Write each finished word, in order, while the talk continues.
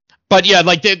But yeah,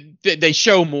 like they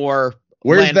show more.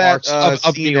 Where's that of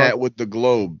scene at with the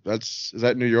globe? Is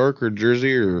that New York or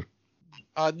Jersey or?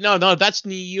 No, that's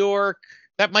New York.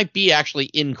 That might be actually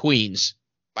in Queens.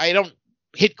 I don't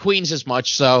hit Queens as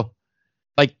much, so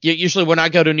like usually when I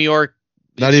go to New York,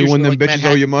 not even when them bitches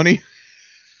Manhattan. owe you money.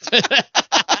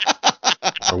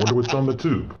 I wonder what's on the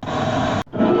tube.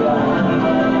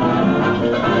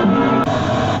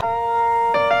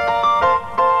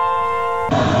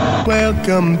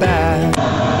 Welcome back.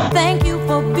 Thank you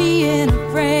for being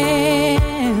a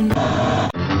friend.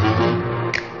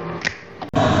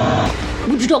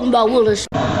 What you talking about, Willis?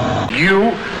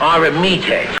 You are a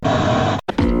meathead.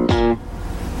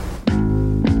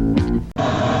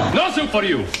 No soup for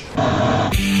you.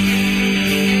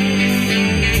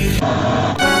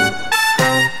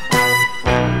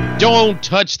 Don't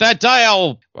touch that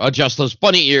dial. Adjust those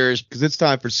bunny ears. Because it's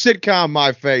time for Sitcom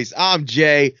My Face. I'm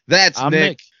Jay. That's I'm Nick.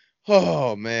 Nick.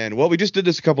 Oh, man. Well, we just did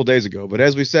this a couple days ago, but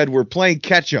as we said, we're playing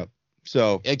catch-up.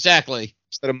 So Exactly.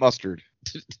 instead of mustard.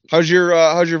 How's your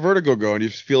vertigo going? You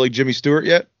feel like Jimmy Stewart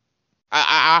yet? No.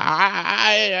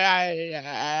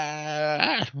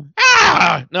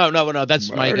 That's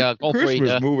my Gulf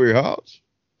Christmas rate. movie house.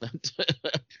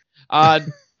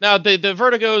 Now the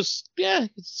vertigo's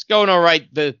it's going all right.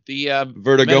 The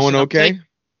Vertigoing okay?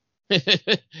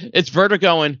 It's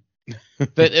vertigoing.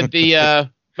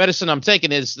 The medicine I'm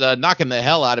taking is knocking the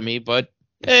hell out of me, but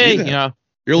hey, that. you know,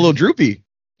 You're a little droopy.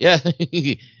 yeah,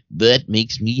 that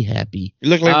makes me happy. You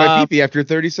look like my pee-pee after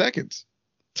 30 seconds.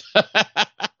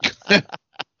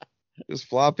 As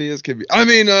floppy as can be. I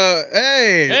mean,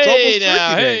 hey, it's almost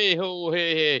now, Turkey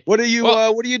Day. hey. What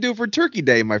do you do for Turkey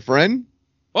Day, my friend?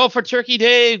 Well, for Turkey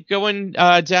Day, going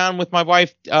down with my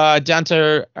wife down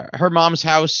to her mom's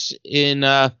house in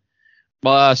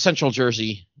Central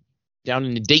Jersey, down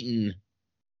in Dayton.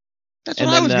 That's what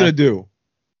I was gonna do. You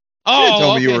Oh, didn't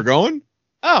tell me you okay. were going.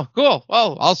 Oh, cool.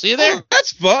 Well, I'll see you there. Oh,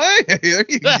 that's fine. There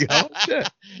you go. Shit.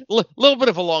 Little bit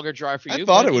of a longer drive for you. I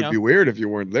thought but, it would be weird if you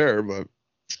weren't there, but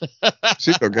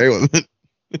she's okay with it.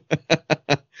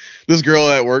 This girl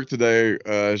at work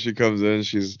today, she comes in,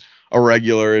 she's a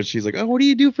regular, and she's like, "Oh, what do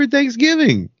you do for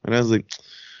Thanksgiving?" And I was like,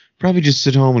 "Probably just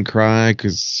sit home and cry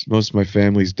because most of my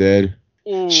family's dead."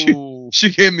 She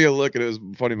gave me a look, and it was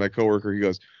funny. My coworker, he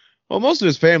goes, "Well, most of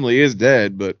his family is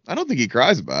dead, but I don't think he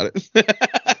cries about it."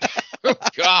 Oh,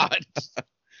 God.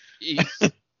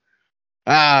 Jeez.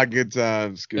 Good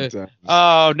times.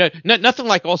 Oh, no, nothing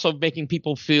like also making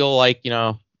people feel like, you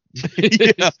know.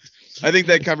 Yeah. I think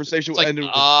that conversation will It's like, end with,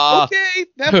 okay,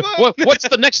 have fun. what's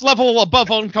the next level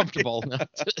above uncomfortable? I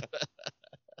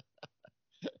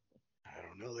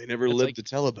don't know. They never It's lived like- to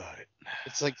tell about it.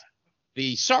 It's like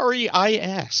the sorry I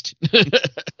asked.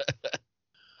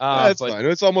 That's but, fine.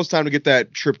 It's almost time to get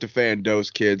that tryptophan dose,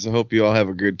 kids. I hope you all have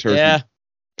a good turkey. Yeah,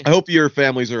 I hope your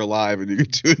families are alive and you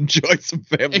get to enjoy some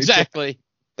family exactly.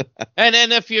 And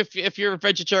then if you're a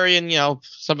vegetarian, you know,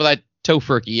 some of that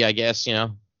tofurkey, I guess, you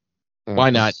know, time. why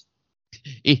not?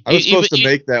 I was supposed to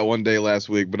make that one day last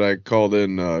week, but I called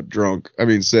in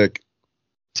sick.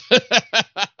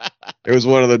 It was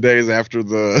one of the days after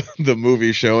the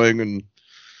movie showing, and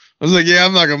I was like, yeah,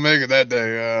 I'm not going to make it that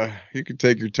day. You can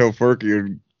take your tofurkey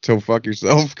and fuck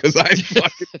yourself, because I ain't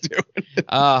fucking doing it.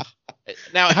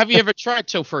 Now, have you ever tried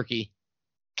tofurkey?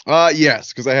 Yes,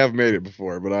 because I have made it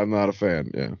before, but I'm not a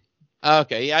fan. Yeah.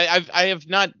 Okay, I have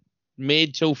not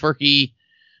made tofurkey.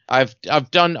 I've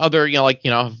done other, you know, like,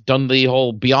 you know, I've done the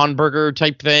whole Beyond Burger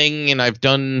type thing, and I've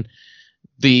done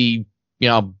the, you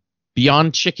know,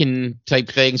 Beyond Chicken type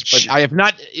things, but I have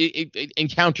not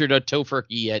encountered a tofurkey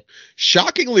yet.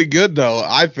 Shockingly good, though,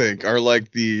 I think, are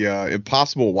like the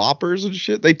Impossible Whoppers and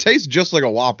shit. They taste just like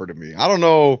a Whopper to me. I don't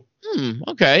know.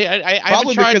 Okay. I Probably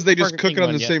haven't tried because they the just Burger cook King it on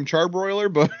one the yet. same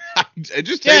charbroiler, but it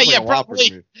just tastes like a Whopper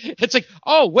to me. It's like,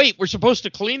 oh, wait, we're supposed to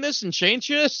clean this and change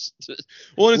this?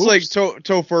 Well, it's Whoops. like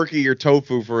tofurkey or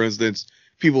tofu, for instance.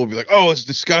 People will be like, "Oh, it's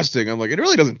disgusting." I'm like, it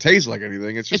really doesn't taste like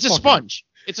anything. It's just It's a fucking- sponge.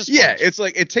 It's a sponge. Yeah, it's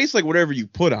like it tastes like whatever you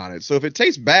put on it. So if it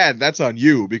tastes bad, that's on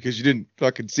you because you didn't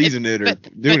fucking season it or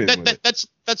do anything with it.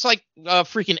 That's like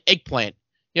freaking eggplant.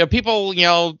 You know, people, you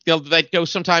know, that go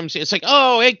sometimes. It's like,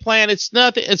 oh, eggplant. It's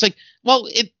nothing. It's like, well,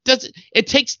 it does. It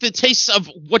takes the taste of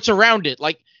what's around it.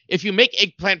 Like if you make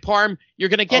eggplant parm, you're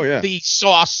gonna get the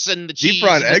sauce and the cheese. Deep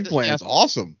fried and eggplant is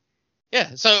awesome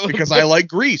Yeah. So because I like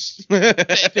grease.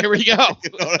 there we go. You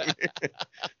know what I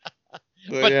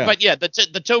mean? But yeah,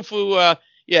 the tofu,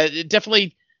 it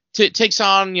definitely takes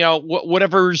on, you know,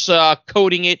 whatever's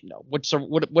coating it,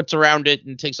 what's around it,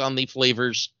 and takes on the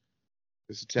flavors.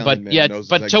 This Italian But man knows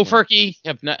his eggplant. tofurkey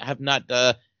have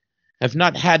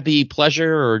not had the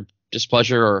pleasure or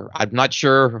displeasure, or I'm not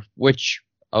sure which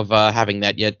of having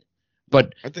that yet.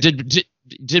 But I think-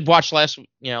 did watch last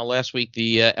week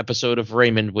the episode of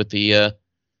Raymond with the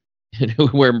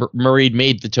where Mareed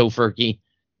made the tofurkey.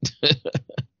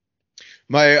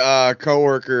 My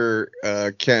coworker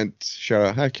Kent, shout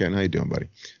out, hi Ken, how you doing, buddy?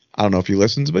 I don't know if he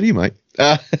listens, but he might.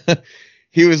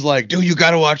 He was like, dude, you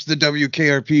got to watch the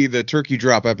WKRP, the turkey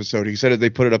drop episode. He said that they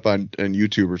put it up on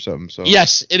YouTube or something. So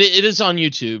Yes, it is on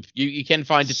YouTube. You can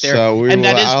find it there. So and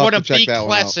that is I'll one have of to check the that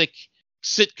one out. classic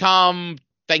sitcom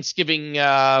Thanksgiving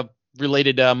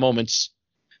related moments.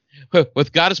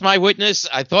 With God as my witness,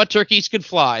 I thought turkeys could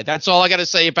fly. That's all I got to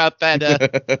say about that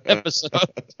episode.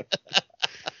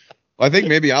 I think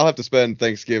maybe I'll have to spend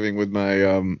Thanksgiving with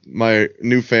my my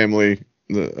new family,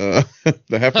 the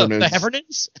Heffernans. The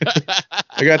Heffernans?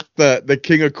 I got the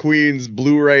King of Queens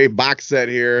Blu-ray box set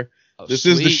here. Oh, This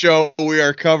is the sweet. show we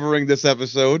are covering this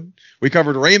episode. We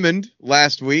covered Raymond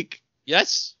last week,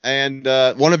 Yes, and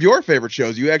one of your favorite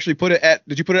shows. You actually put it at.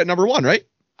 Did you put it at number 1? Right?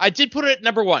 I did put it at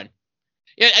number 1.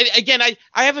 Yeah,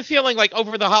 I have a feeling like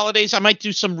over the holidays I might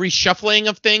do some reshuffling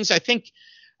of things. I think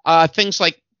things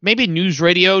like maybe news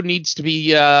radio needs to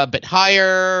be a bit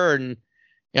higher, and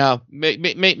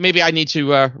maybe I need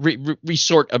to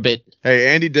resort a bit.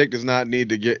 Hey, Andy Dick does not need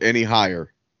to get any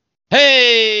higher.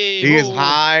 Hey, He is whoa.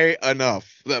 high enough.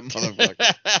 That motherfucker.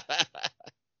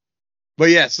 But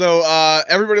yeah, so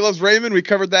Everybody Loves Raymond. We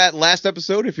covered that last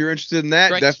episode. If you're interested in that,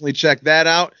 Correct. definitely check that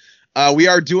out. We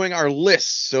are doing our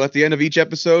lists. So at the end of each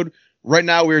episode, right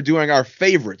now we are doing our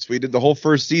favorites. We did the whole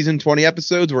first season, 20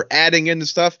 episodes. We're adding in the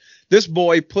stuff. This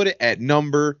boy put it at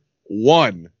number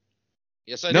 1.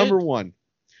 Yes, I Number did. 1.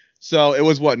 So it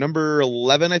was what, number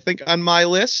 11, I think, on my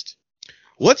list.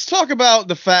 Let's talk about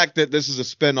the fact that this is a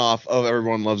spinoff of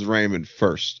Everyone Loves Raymond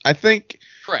first. I think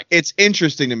Correct. it's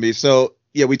interesting to me. So,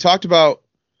 yeah, we talked about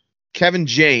Kevin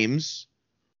James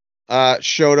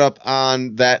showed up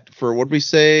on that for, what did we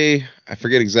say? I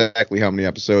forget exactly how many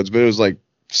episodes, but it was like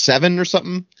 7 or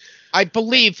something. I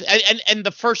believe, and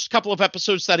the first couple of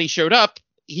episodes that he showed up,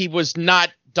 he was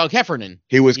not Doug Heffernan.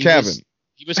 He was He Kevin.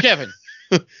 He was Kevin.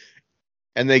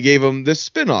 And they gave him this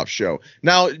spinoff show.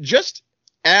 Now, just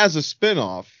as a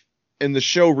spinoff in the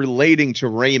show relating to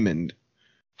Raymond,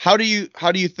 how do you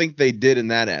think they did in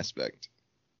that aspect?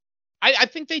 I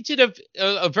think they did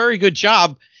a very good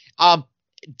job.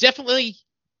 Definitely,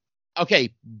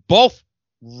 okay, both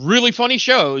really funny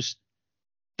shows,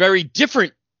 very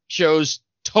different shows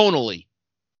tonally.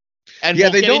 And Yeah,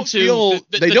 we'll they get don't into feel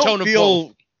the they tone don't of feel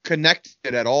both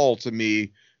connected at all to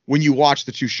me when you watch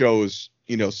the two shows,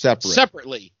 separate.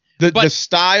 separately. The but-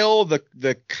 style,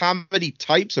 the comedy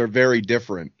types are very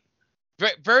different.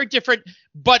 Very, very different.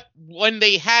 But when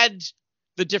they had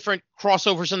the different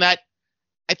crossovers and that,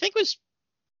 I think was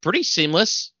pretty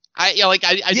seamless. I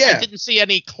didn't see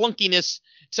any clunkiness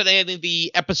to any of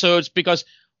the episodes, because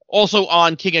also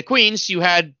on King of Queens you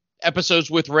had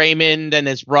episodes with Raymond and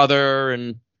his brother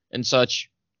and such.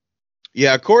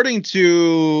 Yeah, according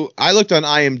to, I looked on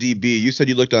IMDb. You said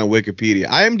you looked on Wikipedia.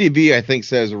 IMDb, I think,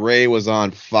 says Ray was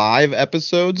on 5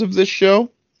 episodes of this show.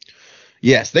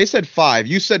 Yes, they said 5.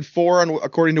 You said 4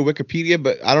 according to Wikipedia,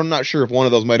 but I'm not sure if one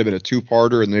of those might have been a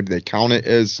 2-parter and maybe they count it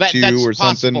as 2 That's or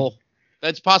something. possible.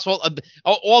 That's possible.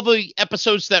 All the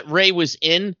episodes that Ray was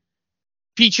in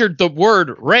featured the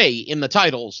word Ray in the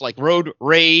titles, like Road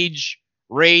Rage,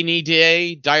 Rainy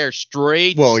Day, Dire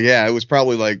Straits. Well, yeah, it was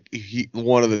probably like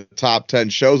one of the top 10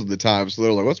 shows at the time. So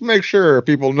they're like, let's make sure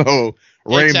people know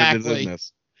Raymond is Exactly. in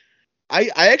this. I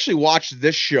actually watched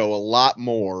this show a lot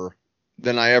more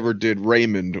than I ever did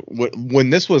Raymond.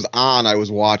 When this was on, I was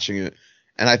watching it.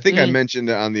 And I think I mentioned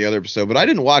it on the other episode, but I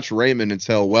didn't watch Raymond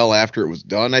until well after it was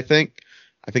done, I think.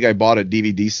 I think I bought a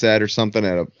DVD set or something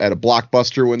at a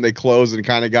Blockbuster when they closed and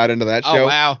kind of got into that show. Oh,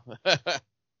 wow.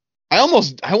 I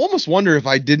almost wonder if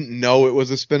I didn't know it was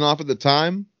a spinoff at the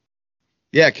time.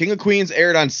 Yeah, King of Queens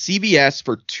aired on CBS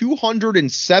for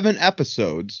 207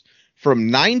 episodes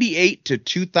from 98 to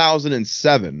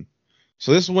 2007.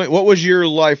 So what was your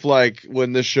life like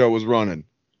when this show was running?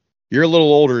 You're a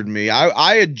little older than me.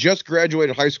 I had just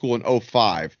graduated high school in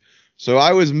 2005. So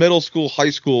I was middle school,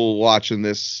 high school watching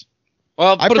this.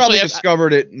 Well, I put it probably this way,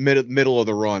 discovered it middle of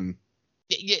the run.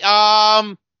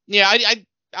 I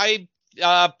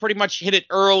pretty much hit it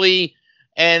early,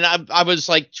 and I was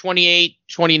like 28,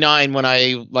 29 when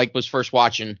I was first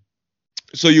watching.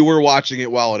 So you were watching it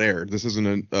while it aired. This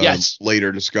isn't a Yes.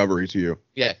 later discovery to you.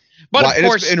 Yeah, but Wow, of and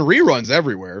course, it's in reruns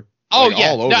everywhere. oh like,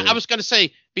 yeah. all over. No, I was gonna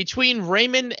say between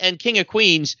Raymond and King of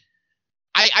Queens,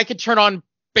 I could turn on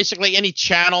basically any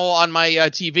channel on my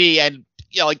TV, and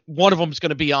one of them is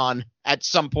gonna be on at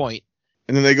some point.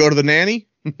 And then they go to the nanny.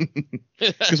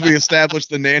 Because we established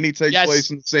the nanny takes Yes. place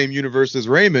in the same universe as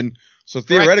Raymond. So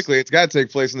theoretically, it's got to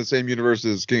take place in the same universe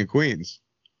as King of Queens.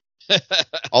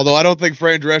 Although I don't think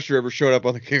Fran Drescher ever showed up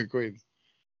on the King of Queens.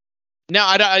 No,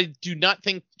 I do not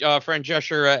think Fran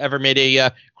Drescher ever made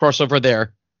a crossover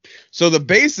there. So the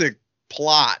basic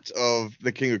plot of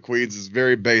the King of Queens is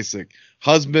very basic.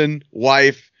 Husband,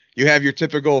 wife. You have your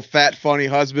typical fat, funny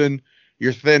husband,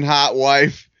 your thin, hot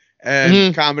wife,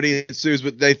 and comedy ensues.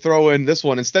 But they throw in this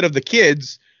one. Instead of the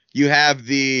kids, you have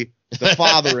the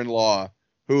father-in-law,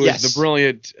 who is the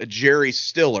brilliant Jerry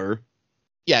Stiller.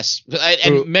 Yes,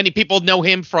 and many people know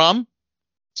him from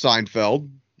Seinfeld,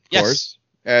 of course.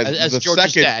 As the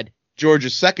George's dad.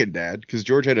 George's second dad, because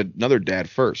George had another dad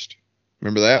first.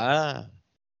 Remember that? Ah.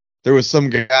 There was some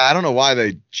guy, I don't know why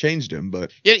they changed him,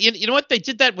 but... You know what? They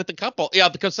did that with a couple. Yeah,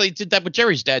 because they did that with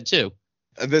Jerry's dad, too.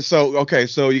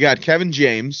 So you got Kevin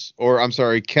George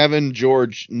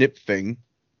Nipfing,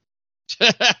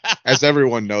 as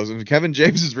everyone knows him. Kevin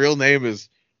James's real name is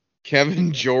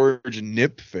Kevin George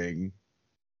Nipfing.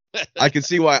 I can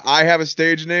see why I have a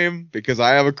stage name, because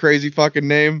I have a crazy fucking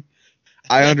name.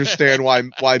 I understand why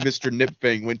Mr.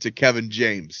 Nipfing went to Kevin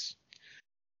James.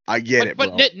 I get it,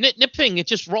 bro. But Nipfing, it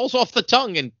just rolls off the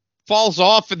tongue and falls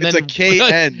off, and it's then... a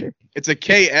KN. It's a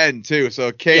KN, too,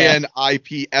 so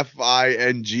KNIPFING.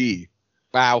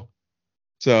 Wow.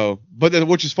 So,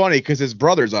 which is funny, because his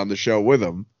brother's on the show with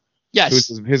him. Yes.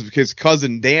 His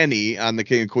cousin Danny on the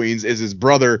King of Queens is his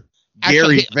brother,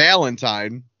 Gary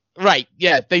Valentine. Right,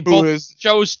 yeah. They both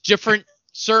chose different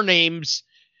surnames.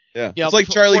 Yeah, it's like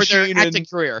Charlie Sheen and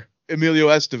career. Emilio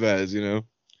Estevez, you know.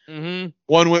 Mm-hmm.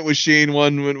 One went with Sheen,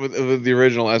 one went with the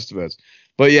original Estevez.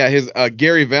 But yeah, his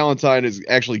Gary Valentine is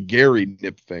actually Gary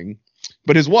Nipfing.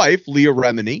 But his wife, Leah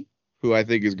Remini, who I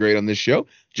think is great on this show.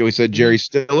 Joey said Jerry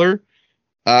Stiller.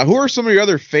 Who are some of your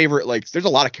other favorite, there's a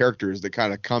lot of characters that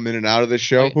kind of come in and out of this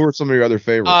show. Right. Who are some of your other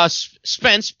favorites?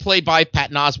 Spence, played by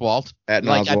Patton Oswalt.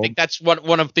 I think that's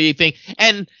one of the things.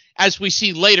 And as we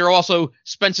see later, also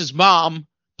Spence's mom,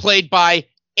 played by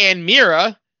Ann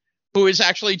Mira, who is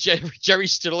actually Jerry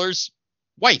Stiller's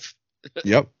wife.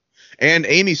 Yep. And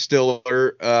Amy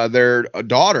Stiller, their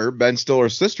daughter, Ben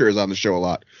Stiller's sister, is on the show a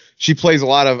lot. She plays a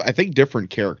lot of, I think,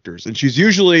 different characters. And she's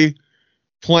usually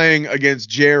playing against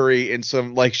Jerry in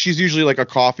some, she's usually like a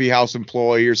coffee house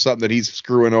employee or something that he's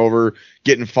screwing over,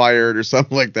 getting fired or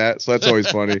something like that. So that's always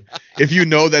funny. If you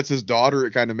know that's his daughter,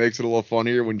 it kind of makes it a little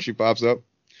funnier when she pops up.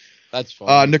 That's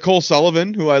funny. Nicole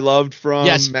Sullivan, who I loved from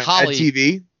Holly.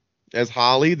 TV as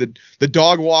Holly, the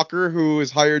dog walker who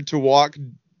is hired to walk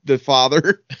the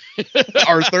father,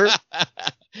 Arthur.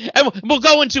 And we'll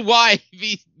go into why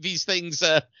these things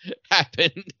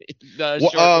happen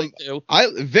shortly too.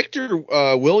 Victor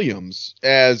Williams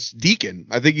as Deacon.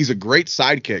 I think he's a great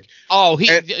sidekick. Oh,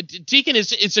 Deacon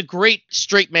is a great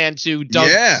straight man to Doug.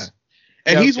 Yeah.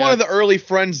 And he's one of the early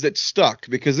friends that stuck,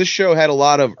 because this show had a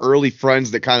lot of early friends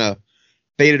that kind of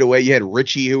faded away. You had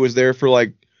Richie, who was there for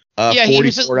 44 he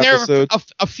was there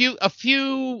episodes. A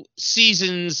few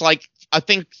seasons, I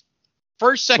think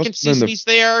second season he's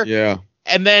there. Yeah.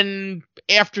 And then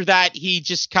after that, he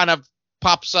just kind of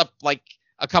pops up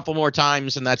a couple more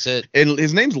times, and that's it. And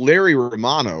his name's Larry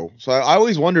Romano. So I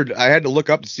always wondered, I had to look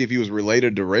up to see if he was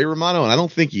related to Ray Romano, and I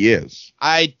don't think he is.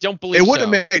 I don't believe it would have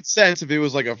made sense if he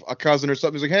was a cousin or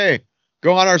something. He's like, hey,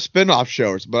 go on our spin-off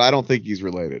shows, but I don't think he's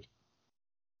related.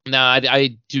 No,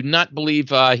 I do not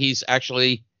believe he's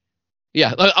actually...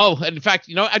 Yeah. Oh, in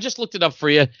fact, I just looked it up for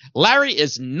you. Larry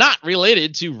is not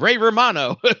related to Ray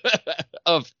Romano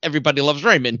of Everybody Loves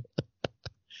Raymond.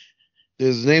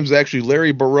 His name's actually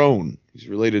Larry Barone. He's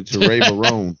related to Ray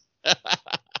Barone.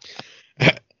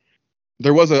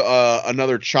 There was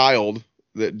another child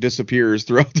that disappears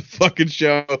throughout the fucking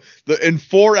show. In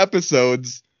 4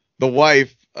 episodes, the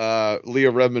wife,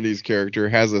 Leah Remini's character,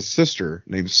 has a sister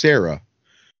named Sarah,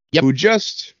 who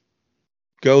just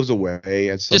goes away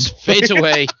at some point. Fades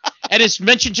away, and it's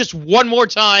mentioned just one more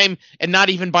time, and not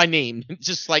even by name.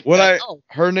 Just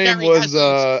her name was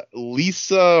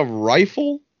Lisa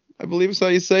Rifle, I believe is how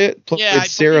you say it.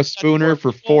 It's Sarah Spooner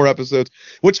for 4 episodes.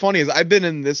 What's funny is I've been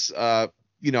in this,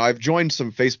 I've joined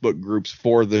some Facebook groups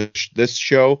for this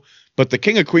show, but the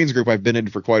King of Queens group I've been in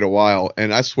for quite a while,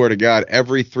 and I swear to God,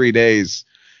 every 3 days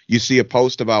you see a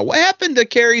post about what happened to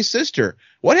Carrie's sister.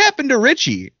 What happened to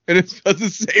Richie? And it's the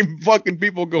same fucking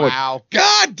people going, wow.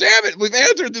 God damn it, we've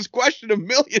answered this question 1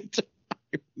 million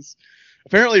times.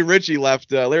 Apparently Richie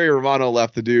left, Larry Romano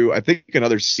left to do, I think,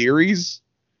 another series.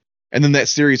 And then that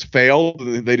series failed,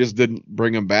 and they just didn't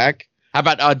bring him back. How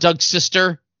about Doug's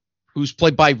sister, who's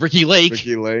played by Ricky Lake?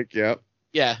 Ricky Lake, yep.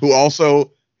 Yeah. Who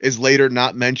also is later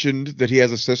not mentioned that he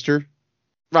has a sister.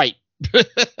 Right.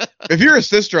 If you're a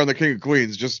sister on the King of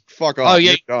Queens, just fuck off. Oh,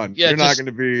 yeah, You're done. yeah, You're not just going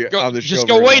to be Go, on the show. just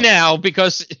go away now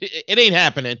because it ain't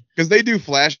happening. Because they do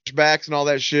flashbacks and all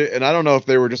that shit, and I don't know if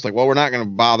they were just like, well, we're not going to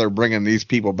bother bringing these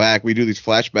people back. We do these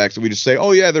flashbacks, and we just say,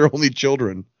 oh, yeah, they're only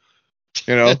children.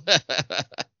 You know?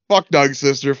 Fuck Doug's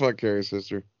sister. Fuck Carrie's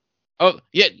sister. Oh,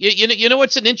 yeah. You know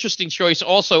what's an interesting choice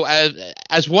also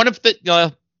as one of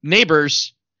the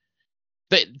neighbors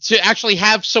to actually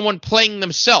have someone playing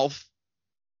themselves.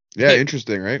 Yeah,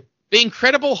 interesting, right? The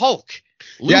Incredible Hulk.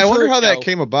 Lou I wonder how Ferrigno. that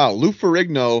came about. Lou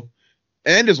Ferrigno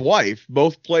and his wife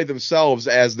both play themselves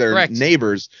as their Correct.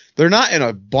 neighbors. They're not in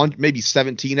a bunch, maybe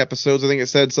 17 episodes, I think it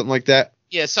said, something like that.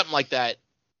 Yeah, something like that.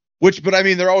 But I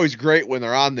mean, they're always great when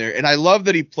they're on there. And I love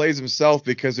that he plays himself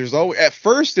because there's always, at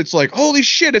first it's like, holy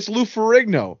shit, it's Lou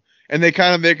Ferrigno. And they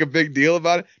kind of make a big deal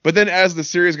about it. But then as the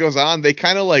series goes on, they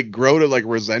kind of like grow to like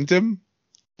resent him.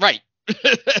 Right.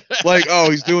 Like, oh,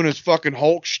 he's doing his fucking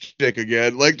Hulk shtick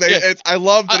again. Like, I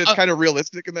love that it's kind of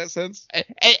realistic in that sense.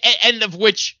 And of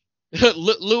which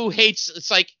Lou hates.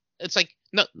 It's like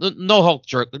no Hulk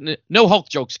joke, no Hulk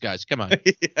jokes, guys. Come on.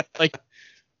 Yeah. Like,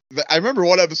 I remember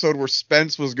one episode where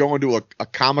Spence was going to a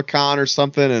Comic-Con or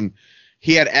something, and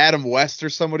he had Adam West or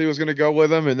somebody was going to go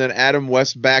with him, and then Adam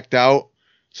West backed out.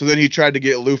 So then he tried to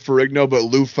get Lou Ferrigno, but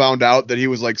Lou found out that he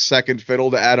was like second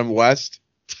fiddle to Adam West.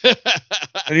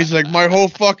 And he's like, my whole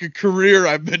fucking career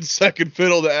I've been second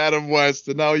fiddle to Adam West,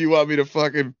 and now you want me to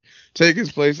fucking take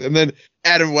his place. And then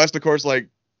Adam West, of course, like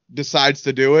decides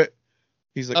to do it.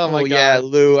 He's like, oh my yeah, God.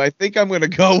 Lou, I think I'm gonna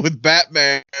go with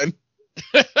Batman.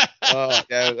 Oh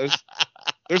yeah,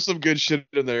 there's some good shit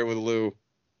in there with Lou.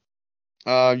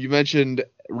 You mentioned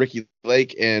Ricky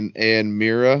Lake and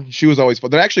Mira. She was always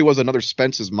fun. There actually was another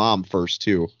Spence's mom first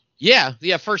too.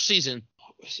 yeah, first season.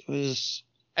 It was,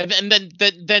 and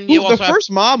then you also the first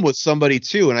mom was somebody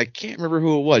too, and I can't remember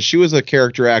who it was. She was a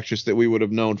character actress that we would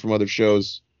have known from other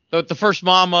shows. the first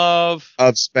mom of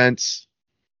Spence.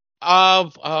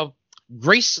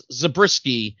 Grace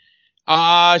Zabriskie.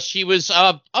 She was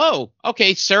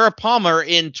Sarah Palmer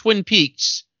in Twin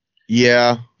Peaks.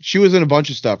 Yeah, she was in a bunch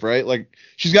of stuff, right? Like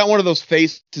she's got one of those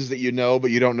faces that you know,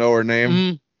 but you don't know her name.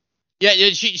 Mm-hmm. Yeah,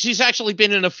 she's actually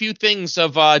been in a few things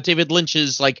of David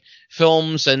Lynch's like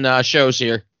films and shows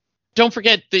here. Don't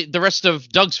forget the rest of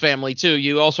Doug's family too.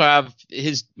 You also have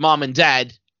his mom and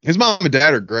dad. His mom and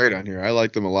dad are great on here. I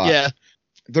like them a lot. Yeah,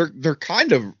 they're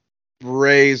kind of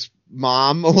Ray's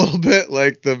mom a little bit,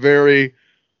 like the very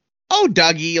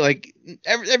Dougie, like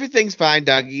everything's fine,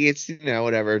 Dougie. It's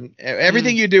whatever.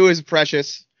 Everything you do is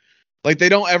precious. Like they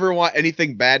don't ever want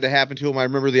anything bad to happen to him. I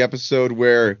remember the episode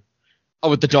where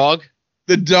with the dog.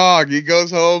 The dog. He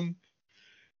goes home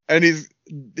and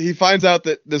he finds out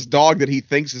that this dog that he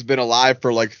thinks has been alive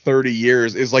for like 30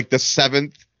 years is like the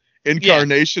 7th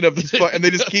incarnation of this, and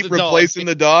they just keep replacing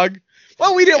the dog.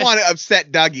 Well, we didn't want to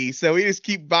upset Dougie, so we just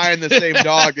keep buying the same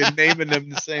dog and naming them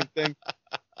the same thing.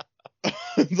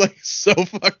 It's like so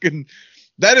fucking.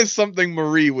 That is something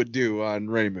Marie would do on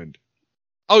Raymond.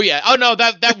 Oh yeah. Oh no,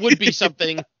 that would be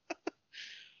something.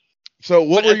 So,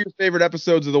 what were your favorite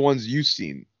episodes of the ones you've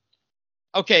seen?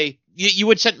 Okay, you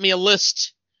would send me a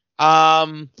list.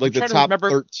 Like the top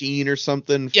 13 or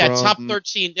something. Yeah, top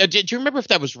 13. Did you remember if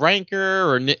that was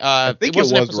Ranker or? I think it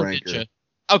was Ranker.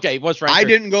 Okay, it was Ranker. I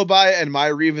didn't go by it in my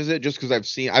revisit just because I've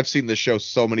seen this show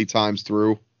so many times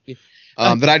through.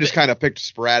 That I just kind of picked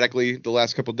sporadically the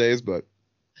last couple of days, but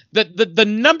the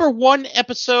number one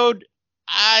episode,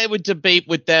 I would debate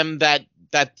with them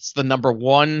that's the number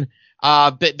one.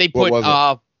 They put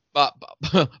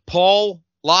Paul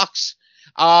Locks.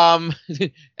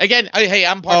 Again, hey,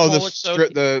 I'm part Polish,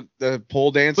 the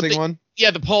pole dancing one.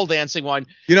 Yeah, the pole dancing one.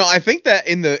 I think that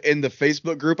in the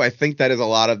Facebook group, I think that is a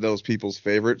lot of those people's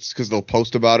favorites because they'll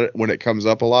post about it when it comes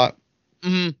up a lot.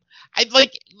 Mm-hmm. I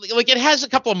like it has a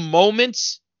couple of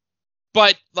moments,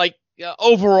 but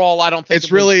overall, I don't think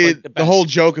it's really the whole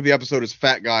joke of the episode is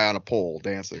fat guy on a pole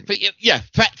dancing. But, yeah,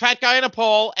 fat guy on a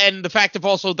pole, and the fact of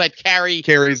also that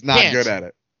Carrie's not good at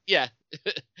it. Yeah,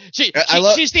 she's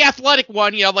the athletic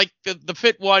one, like the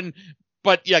fit one.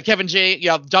 But yeah,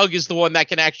 Doug is the one that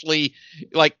can actually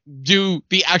do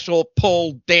the actual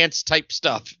pole dance type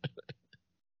stuff.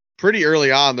 Pretty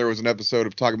early on, there was an episode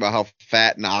of talking about how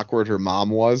fat and awkward her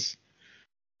mom was.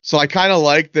 So I kind of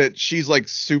like that she's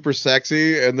super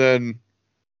sexy and then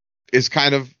is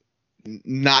kind of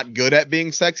not good at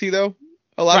being sexy though.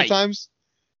 A lot of times,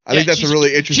 I think that's a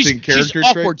really interesting character she's trait.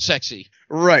 Awkward sexy.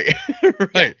 Right,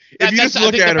 right. Yeah, if you just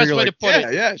look at her, you're like,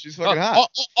 yeah, she's fucking hot.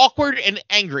 Awkward and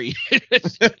angry. Right,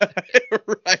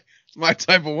 it's my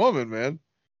type of woman, man.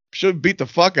 She'll beat the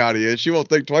fuck out of you, and she won't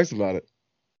think twice about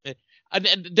it.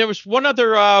 And there was one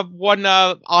other one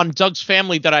on Doug's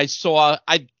Family that I saw.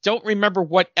 I don't remember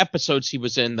what episodes he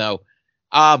was in though.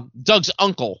 Doug's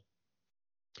uncle.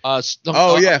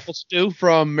 Uncle Stu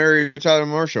from Mary Tyler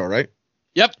Moore Show, right?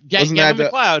 Yep, Wasn't Gavin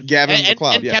that McLeod. Gavin and,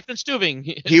 McLeod, and yeah. Captain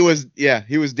Stubing. He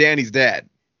was Danny's dad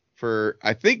for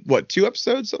I think 2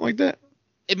 episodes, something like that.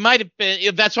 It might have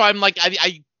been. That's why I'm like I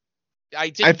didn't.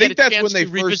 I think get a that's chance when they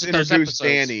to first revisit those introduced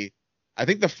episodes. Danny. I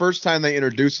think the first time they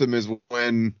introduced him is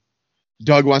when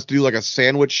Doug wants to do like a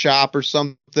sandwich shop or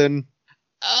something.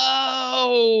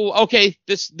 Oh, okay.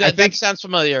 That sounds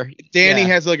familiar. Danny Yeah.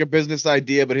 has like a business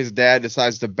idea, but his dad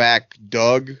decides to back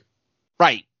Doug,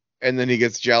 Right. and then he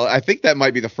gets jealous. I think that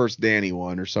might be the first Danny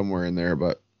one or somewhere in there,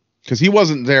 but because he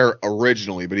wasn't there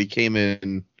originally, but he came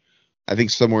in, I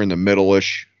think somewhere in the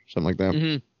middle-ish, something like that.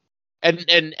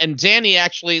 Mm-hmm. And Danny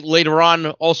actually later on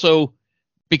also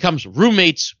becomes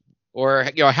roommates or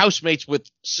housemates with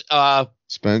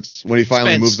Spence, when he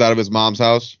finally Spence. moves out of his mom's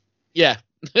house, yeah.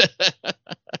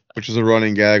 which is a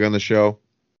running gag on the show.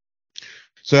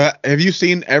 So have you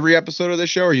seen every episode of this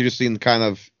show, or you just seen kind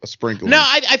of a sprinkle? No,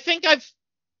 I think I've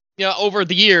over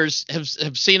the years have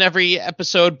seen every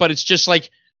episode, but it's just like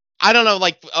I don't know,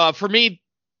 like for me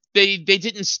they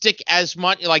didn't stick as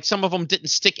much, like some of them didn't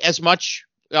stick as much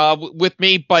with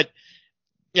me, but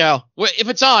if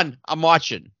it's on, I'm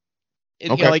watching.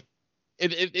 Okay.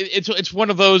 It's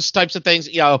one of those types of things.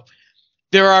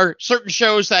 There are certain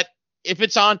shows that if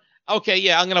it's on, okay,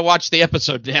 yeah, I'm gonna watch the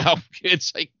episode now.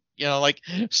 It's like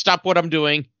stop what I'm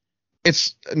doing.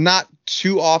 It's not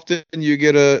too often you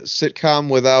get a sitcom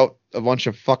without a bunch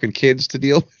of fucking kids to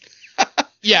deal with.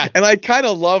 Yeah, And I kind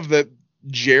of love that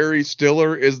Jerry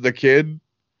Stiller is the kid.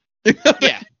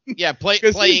 yeah, 'Cause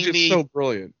playing he's just the so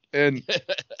brilliant. And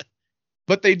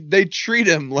but they treat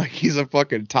him like he's a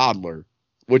fucking toddler,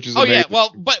 which is amazing.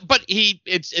 well, but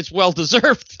it's well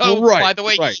deserved though. Well, right, by the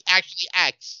way, right. he actually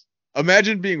acts.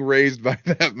 Imagine being raised by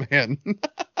that man.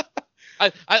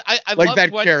 I Like loved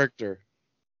that what- character.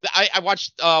 I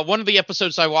watched one of the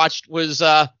episodes I watched was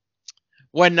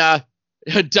when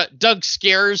Doug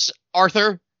scares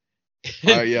Arthur.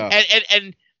 Yeah.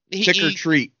 and Trick or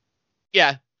treat.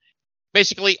 yeah,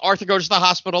 basically Arthur goes to the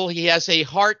hospital. He has a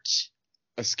heart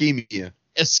Ischemia.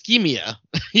 ischemia.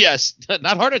 Yes,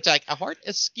 not heart attack, a heart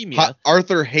ischemia.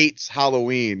 Arthur hates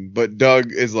Halloween, but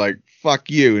Doug is like, fuck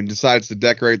you, and decides to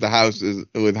decorate the house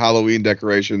with Halloween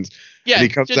decorations. Yeah, and he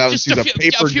comes out and sees a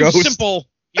paper few ghost. Simple,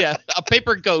 a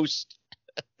paper ghost.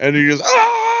 And he just,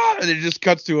 ah! And it just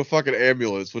cuts to a fucking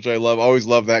ambulance, which I love. Always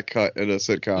love that cut in a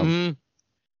sitcom. Mhm.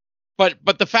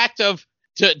 But the fact of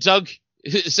Doug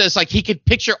says like he could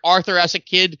picture Arthur as a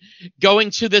kid going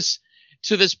to this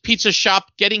pizza shop,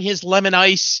 getting his lemon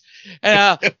ice,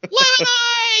 lemon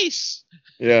ice.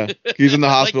 Yeah, he's in the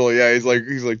Like- hospital. Yeah, he's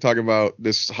like talking about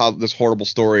this horrible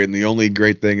story, and the only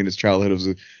great thing in his childhood was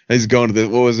he's going to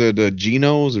what was it,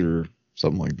 Gino's or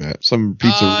something like that, some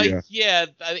pizzeria. Yeah,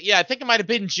 I think it might have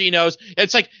been Gino's.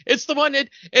 It's like it's the one it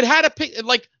had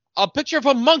a picture of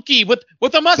a monkey with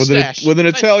a mustache with an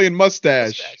Like, Italian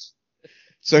mustache.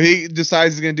 So he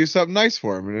decides he's gonna do something nice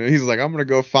for him, and he's like, "I'm gonna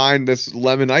go find this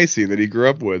lemon icy that he grew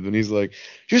up with." And he's like,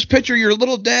 "Just picture your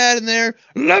little dad in there,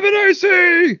 lemon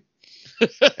icy."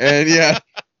 And yeah,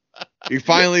 he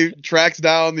finally tracks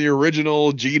down the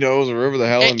original Geno's or wherever the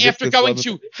hell. And gets After this going lemon-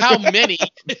 to how many?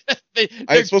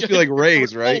 It's supposed to be like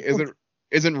Ray's, right?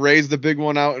 Isn't Ray's the big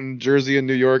one out in Jersey and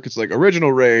New York? It's like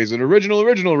original Ray's and original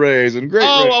Ray's and great.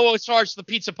 Ray's. As far as the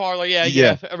pizza parlor, yeah.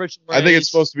 Original I think Ray's.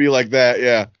 it's supposed to be like that,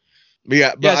 yeah. But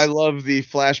Yes. I love the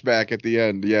flashback at the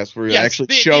end, yes, where you Yes, actually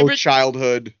the show ori-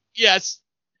 childhood. Yes.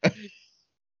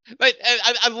 But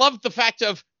I love the fact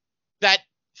of that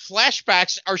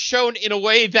flashbacks are shown in a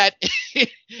way that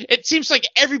it seems like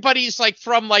everybody's like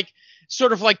from like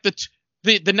sort of like the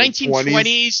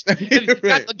 1920s and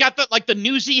Right. got the like the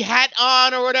newsy hat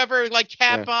on or whatever, like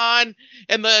cap on,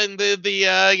 and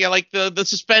the like the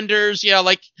suspenders,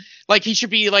 like he should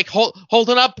be like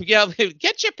holding up,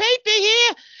 get your paper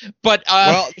here. But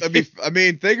Well, I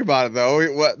mean, think about it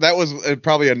though. That was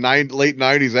probably a late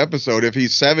 '90s episode. If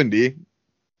he's 70,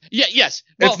 yes,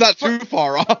 well, it's not too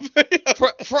far off.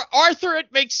 for Arthur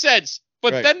it makes sense,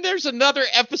 but Right. then there's another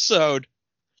episode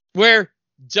where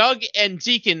Doug and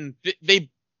Deacon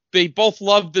they both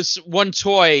love this one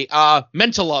toy,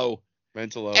 Mentalo.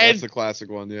 Mentalo, And- that's the classic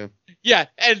one, yeah. Yeah,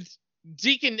 and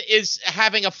Deacon is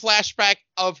having a flashback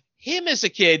of him as a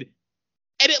kid,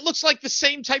 and it looks like the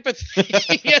same type of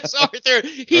thing as Arthur.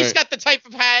 He's Right. got the type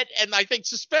of hat and I think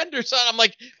suspenders on. I'm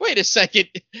like, wait a second,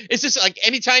 is this like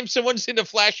anytime someone's in a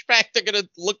flashback, they're gonna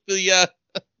look the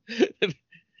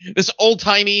this old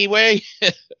timey way?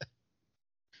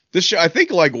 This show, I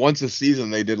think like once a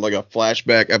season they did like a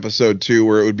flashback episode too,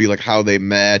 where it would be like how they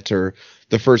met or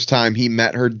the first time he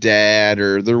met her dad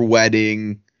or their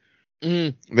wedding.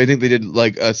 They think they did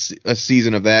like a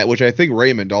season of that, which I think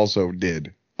Raymond also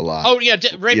did a lot. Oh yeah,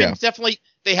 Raymond definitely.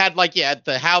 They had like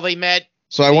the how they met.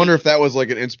 So I wonder if that was like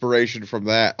an inspiration from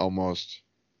that almost.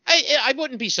 I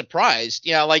wouldn't be surprised.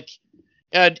 Like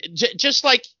just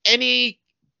like any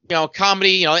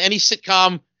comedy, any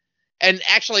sitcom, and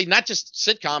actually not just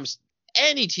sitcoms,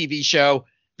 any TV show,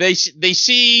 they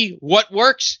see what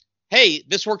works. Hey,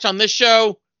 this works on this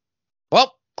show.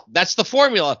 Well, that's the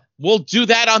formula. We'll do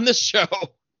that on this show.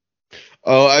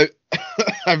 Oh,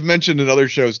 I've mentioned in other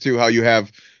shows too how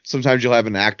sometimes you'll have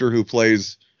an actor who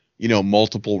plays,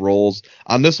 multiple roles.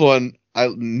 On this one,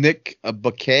 Nick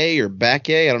Bakay,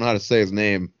 I don't know how to say his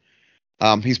name.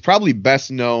 He's probably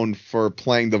best known for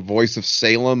playing the voice of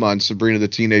Salem on Sabrina the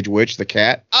Teenage Witch, the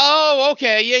cat. Oh,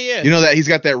 okay, yeah. You know that he's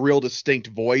got that real distinct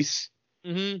voice.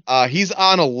 Mm-hmm. He's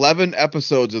on 11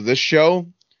 episodes of this show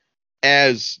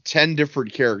as 10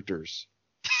 different characters.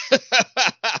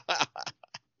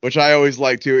 Which I always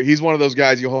like too. He's one of those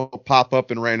guys you'll pop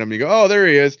up in random. You go, oh, there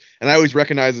he is, and I always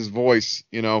recognize his voice.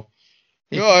 Oh,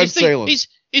 it's Salem.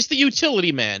 He's the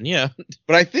utility man, yeah.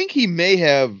 But I think he might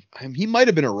have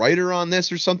been a writer on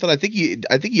this or something. I think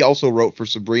he also wrote for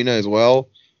Sabrina as well.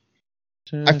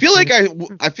 I feel like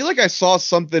I saw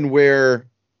something where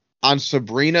on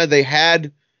Sabrina they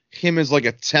had him as like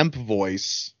a temp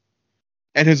voice,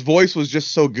 and his voice was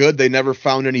just so good they never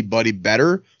found anybody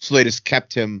better, so they just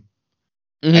kept him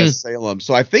as Salem.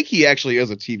 So I think he actually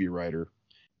is a TV writer.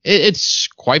 It's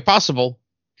quite possible.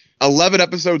 11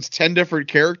 episodes, 10 different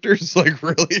characters. Like,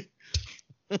 really?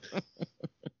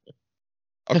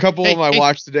 A couple of them I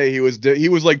watched today, he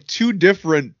was like 2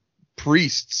 different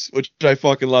priests, which I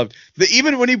fucking loved.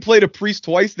 Even when he played a priest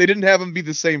twice, they didn't have him be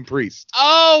the same priest.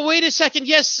 Oh, wait a second.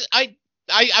 Yes, I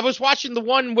was watching the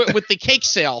one with the cake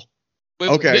sale.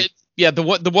 Okay.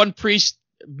 The one priest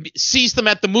sees them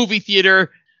at the movie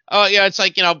theater. It's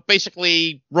like,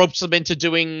 basically ropes them into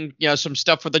doing, some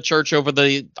stuff for the church over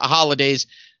the holidays.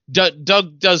 Doug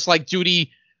does like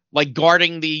duty, like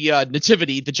guarding the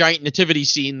nativity, the giant nativity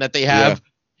scene that they have.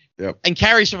 Yeah. Yep. And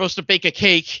Carrie's supposed to bake a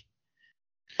cake.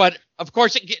 But of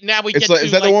course, now we get to,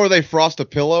 is that the one where they frost a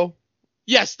pillow?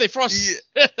 Yes, they frost.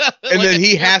 Yeah. And then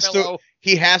he has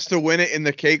to win it in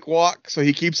the cakewalk. So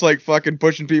he keeps like fucking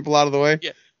pushing people out of the way.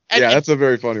 Yeah. That's a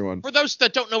very funny one. For those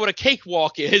that don't know what a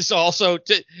cakewalk is, also,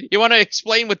 you want to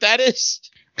explain what that is?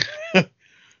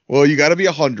 Well, you got to be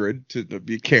 100 to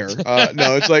be care.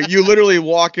 No, it's like you literally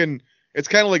walk in. It's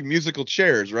kind of like musical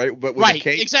chairs, right? But with a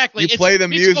cake, exactly. You play the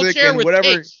music and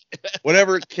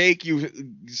whatever cake you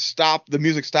stop, the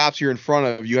music stops you're in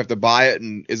front of. You have to buy it,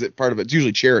 and is it part of it? It's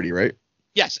usually charity, right?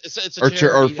 Yes, it's a charity,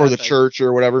 or for the church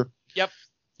or whatever. Yep.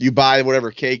 You buy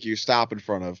whatever cake you stop in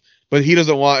front of, but he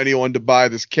doesn't want anyone to buy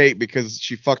this cake because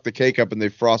she fucked the cake up and they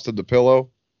frosted the pillow.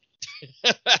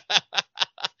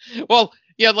 Well,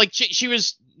 yeah, like she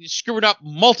was screwing up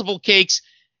multiple cakes.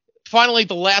 Finally,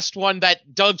 the last one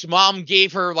that Doug's mom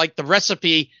gave her, like the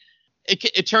recipe,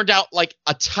 it turned out like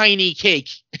a tiny cake.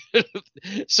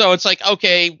 So it's like,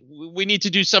 okay, we need to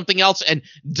do something else. And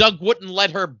Doug wouldn't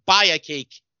let her buy a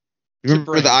cake.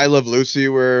 Remember the I Love Lucy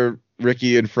where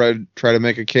Ricky and Fred try to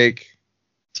make a cake?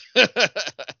 And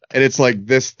it's like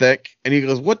this thick. And he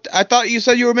goes, what? I thought you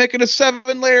said you were making a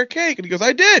 7-layer cake. And he goes,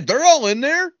 I did. They're all in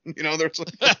there. There's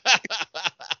like...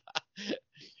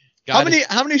 How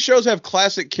many shows have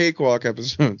classic cakewalk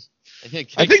episodes? I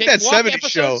think that 70s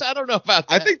show. I don't know about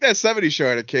that. I think that 70s show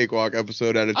had a cakewalk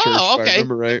episode at a church. Oh, okay. If I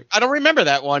remember right. I don't remember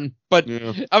that one, but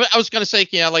yeah. I was gonna say,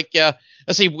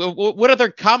 let's see, what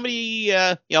other comedy,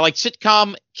 like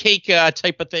sitcom cake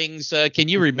type of things can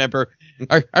you remember?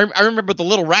 I remember the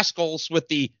Little Rascals with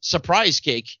the surprise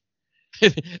cake.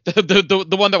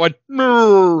 the one that went.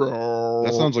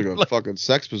 That sounds like a fucking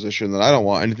sex position that I don't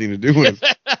want anything to do with.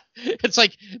 It's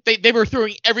like they were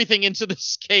throwing everything into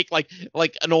this cake, like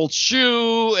an old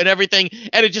shoe and everything,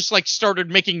 and it just like started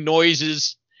making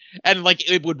noises, and like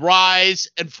it would rise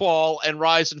and fall and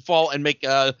make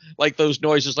like those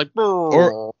noises like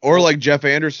or like Jeff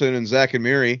Anderson and Zach and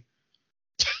Miri.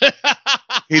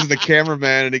 He's the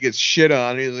cameraman and he gets shit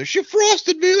on. He's like, she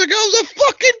frosted me like I was a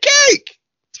fucking cake.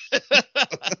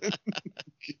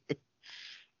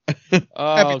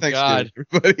 Oh, Happy Thanksgiving, God.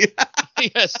 everybody.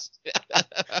 Yes.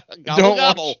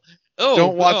 Gobble.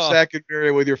 Don't watch Zach and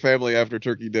Miri with your family after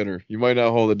turkey dinner. You might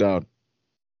not hold it down.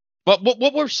 But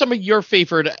what were some of your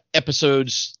favorite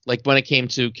episodes, like when it came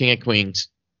to King of Queens?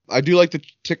 I do like the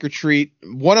Trick or Treat.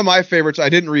 One of my favorites, I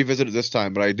didn't revisit it this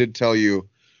time, but I did tell you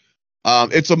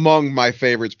It's among my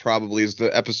favorites. Probably is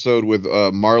the episode with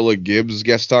Marla Gibbs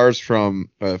guest stars from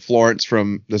Florence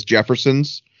from this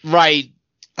Jeffersons. Right.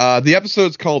 The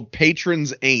episode's called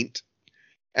Patrons Ain't,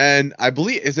 and I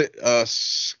believe is it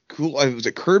school? Was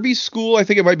it Kirby's school? I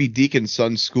think it might be Deacon's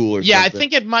son's school or Yeah, something. I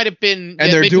think it might have been.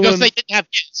 And they're because doing- they didn't have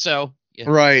kids, so. Yeah.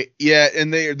 Right. Yeah,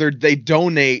 and they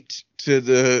donate to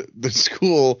the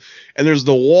school, and there's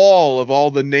the wall of all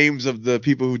the names of the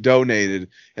people who donated,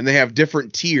 and they have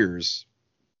different tiers.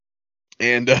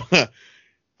 And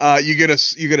you get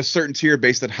a certain tier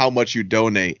based on how much you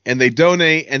donate, and they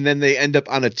donate, and then they end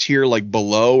up on a tier like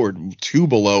below or two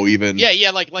below even.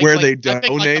 Yeah, like where they I think, like,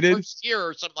 donated? the first year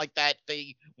or something like that.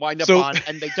 They wind up So- on,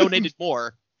 and they donated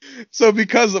more. So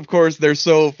because of course they're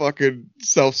so fucking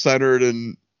self-centered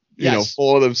and Yes.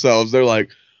 full of themselves, they're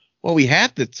like, well, we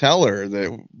have to tell her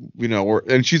that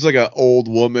and she's like an old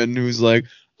woman who's like,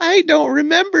 I don't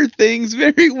remember things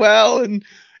very well, and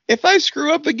if I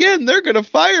screw up again, they're gonna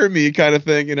fire me, kind of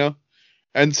thing,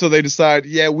 And so they decide,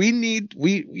 yeah, we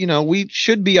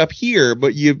should be up here,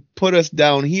 but you put us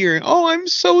down here. Oh, I'm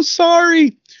so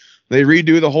sorry. They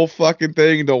redo the whole fucking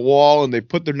thing, the wall, and they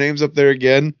put their names up there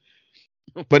again.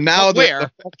 But now Where?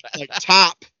 they're like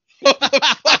top of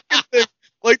the fucking thing,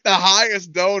 like the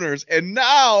highest donors, and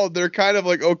now they're kind of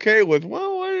like okay with,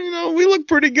 well, we look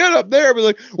pretty good up there, but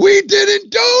like we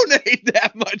didn't donate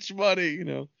that much money,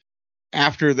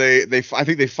 After I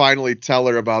think they finally tell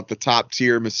her about the top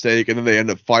tier mistake, and then they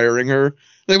end up firing her.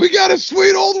 Like, we got a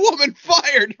sweet old woman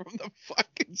fired from the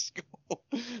fucking school.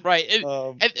 Right.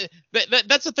 And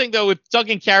that's the thing though with Doug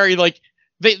and Carrie. Like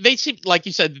they seem, like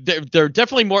you said, they're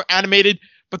definitely more animated,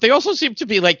 but they also seem to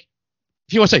be like,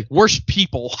 if you want to say, worse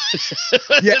people.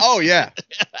 Yeah. Oh yeah.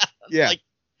 Yeah. Like,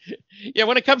 yeah.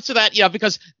 When it comes to that, yeah,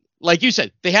 because like you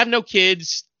said, they have no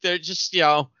kids. They're just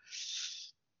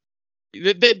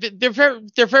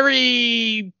they're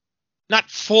very not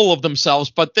full of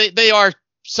themselves, but they are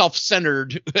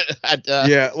self-centered.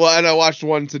 Yeah. Well, and I watched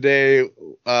one today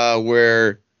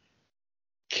where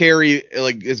Carrie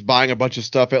is buying a bunch of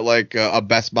stuff at like a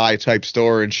Best Buy type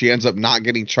store, and she ends up not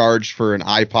getting charged for an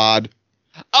iPod.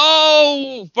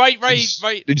 Oh, right.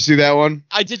 Did you see that one?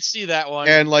 I did see that one.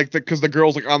 And because the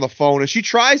girl's like on the phone, and she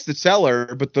tries to tell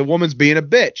her, but the woman's being a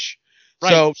bitch.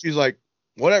 Right. So she's like,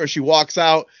 whatever. She walks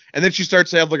out, and then she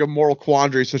starts to have like a moral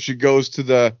quandary. So she goes to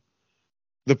the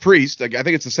priest. Like, I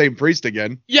think it's the same priest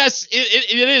again. Yes,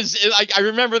 it is. I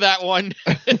remember that one.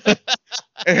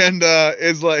 And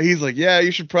he's like, yeah,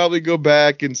 you should probably go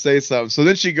back and say something. So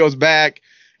then she goes back,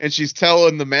 and she's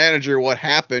telling the manager what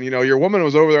happened. Your woman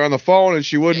was over there on the phone, and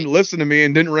she wouldn't listen to me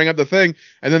and didn't ring up the thing.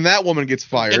 And then that woman gets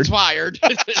fired. It's fired.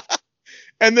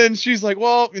 And then she's like,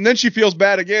 well, and then she feels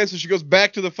bad again. So she goes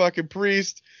back to the fucking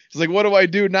priest. She's like, what do I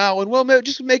do now? And well,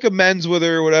 just make amends with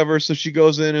her or whatever. So she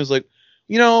goes in and is like,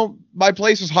 my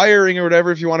place is hiring or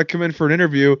whatever if you want to come in for an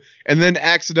interview. And then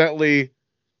accidentally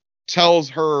tells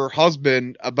her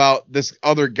husband about this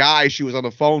other guy she was on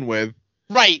the phone with.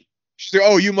 Right. She's like,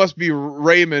 oh, you must be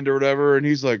Raymond or whatever. And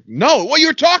he's like, no, well,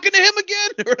 you're talking to him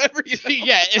again or whatever.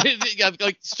 Yeah, it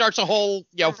like starts a whole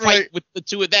fight Right. with the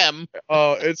two of them.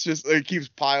 Oh, it's just, it keeps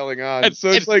piling on. And, So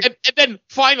it's like, and then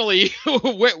finally,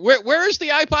 where is the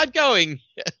iPod going?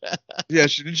 yeah,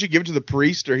 didn't she give it to the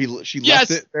priest, or she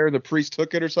Yes. left it there and the priest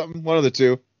took it or something? One of the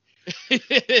two.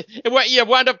 It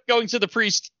wound up going to the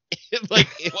priest like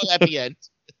at the end.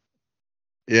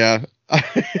 Yeah.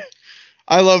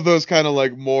 I love those kind of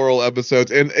like moral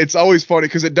episodes, and it's always funny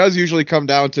because it does usually come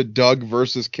down to Doug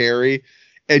versus Carrie,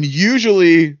 and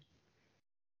usually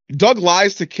Doug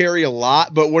lies to Carrie a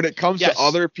lot, but when it comes Yes. to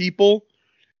other people,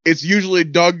 it's usually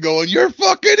Doug going, "You're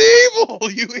fucking evil,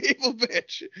 you evil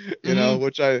bitch,"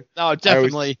 which No,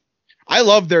 definitely. I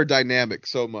love their dynamic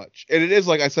so much, and it is,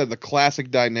 like I said, the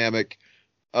classic dynamic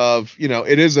of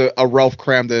it is a Ralph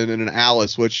Cramden and an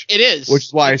Alice, which It is.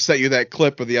 is why I sent you that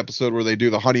clip of the episode where they do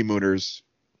the honeymooners.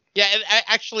 Yeah, and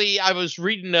actually, I was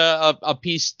reading a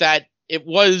piece that it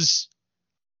was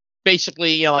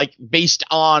basically like based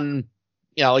on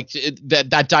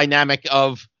that dynamic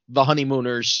of the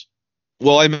honeymooners.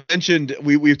 Well, I mentioned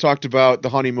we've talked about the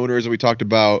honeymooners, and we talked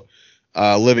about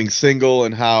Living Single,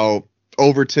 and how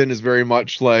Overton is very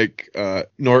much like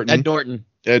Norton.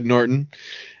 Ed Norton.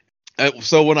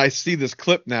 So when I see this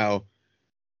clip now,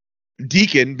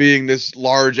 Deacon being this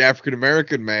large African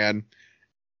American man,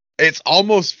 it's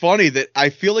almost funny that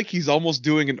I feel like he's almost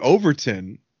doing an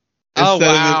Overton. Oh,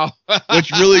 instead of wow.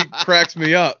 which really cracks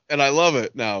me up, and I love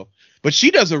it now. But she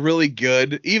does a really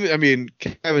good, Kevin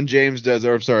Nipfing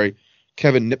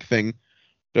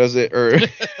does it, or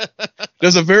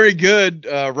does a very good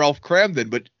Ralph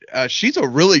Cramden, but she's a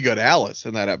really good Alice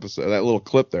in that episode, that little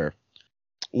clip there.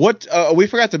 What we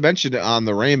forgot to mention it on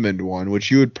the Raymond one,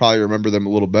 which you would probably remember them a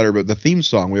little better, but the theme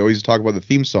song. We always talk about the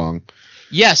theme song.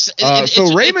 Yes.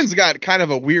 So Raymond's got kind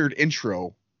of a weird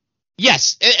intro.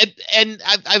 Yes, and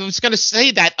I was going to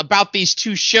say that about these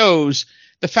two shows.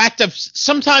 The fact of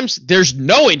sometimes there's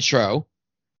no intro.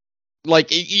 Like,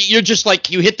 you're just like,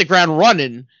 you hit the ground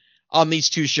running on these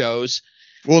two shows.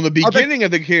 Well, in the beginning of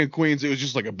the King of Queens, it was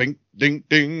just like a bing, ding,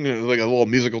 ding, like a little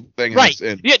musical thing. Right.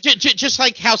 Yeah, just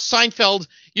like how Seinfeld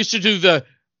used to do the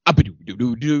with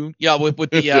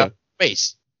the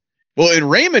bass. Well, and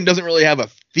Raymond doesn't really have a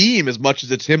theme as much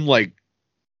as it's him like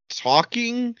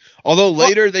talking. Although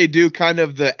later they do kind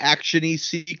of the action-y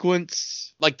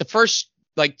sequence. Like the first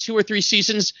 2 or 3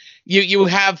 seasons, you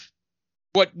have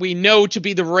what we know to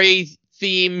be the Ray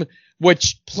theme,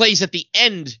 which plays at the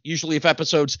end usually of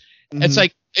episodes. Mm-hmm. It's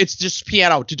like it's just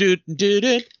piano.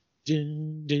 Yeah,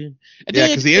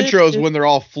 because the intro is when they're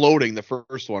all floating. The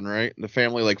first one, right? The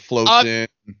family like floats in.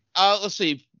 Let's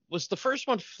see. Was the first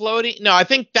one floating? No, I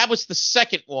think that was the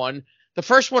second one. The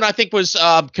first one I think was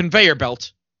conveyor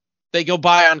belt. They go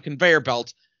by on conveyor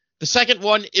belt. The second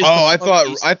one is. Oh,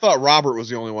 I thought Robert was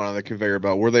the only one on the conveyor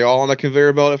belt. Were they all on the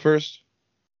conveyor belt at first?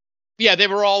 Yeah, they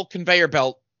were all conveyor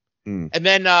belt. And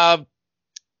then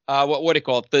what do you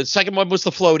call it? The second one was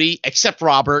the floaty, except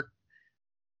Robert.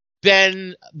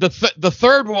 Then the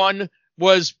third one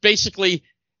was basically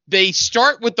they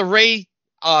start with the Ray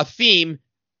theme.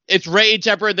 It's Ray,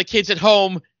 Deborah, and the kids at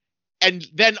home, and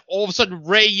then all of a sudden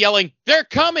Ray yelling, "They're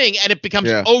coming!" and it becomes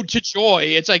 "Ode to Joy."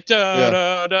 It's like da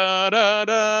da da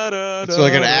da. It's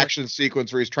like an action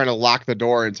sequence where he's trying to lock the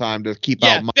door in time to keep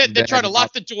out. They're trying to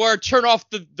lock the door, turn off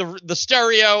the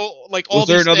stereo, like all. Was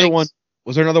there these another things. one?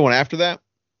 Was there another one after that?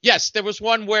 Yes, there was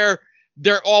one where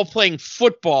they're all playing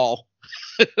football.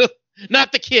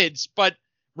 Not the kids, but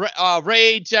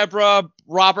Ray, Deborah,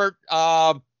 Robert,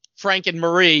 Frank, and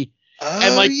Marie.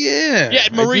 And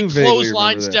Marie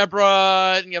clotheslines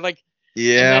Deborah, and you're like,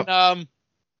 And then,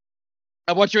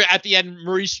 once you're at the end,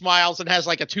 Marie smiles and has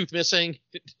like a tooth missing.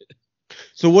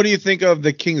 So, what do you think of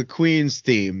the King of Queens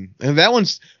theme? And that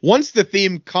once the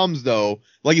theme comes, though,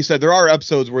 like you said, there are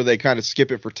episodes where they kind of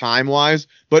skip it for time wise,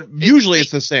 but usually it's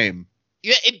the same.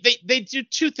 Yeah, they do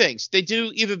two things. They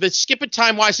do either the skip it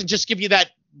time wise and just give you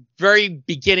that very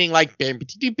beginning, like,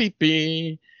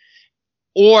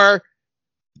 or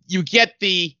you get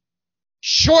the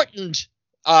shortened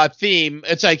theme.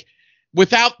 It's like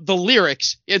without the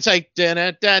lyrics. It's like da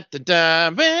da da da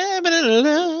da.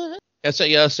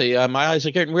 My eyes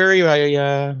are getting weary.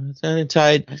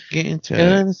 Tired.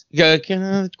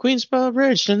 Queensboro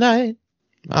Bridge tonight.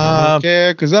 I don't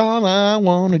care, cause all I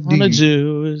wanna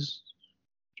do is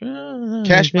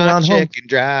cash my check and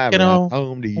drive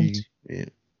home to you. Yeah.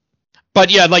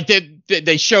 But yeah, like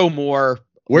they show more.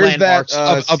 Where's that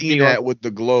of scene at with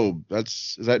the globe?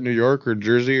 Is that New York or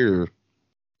Jersey or?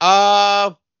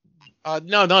 No,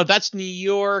 that's New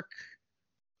York.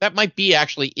 That might be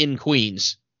actually in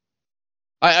Queens.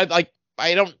 I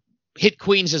don't hit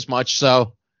Queens as much,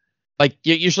 so like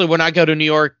usually when I go to New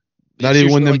York, not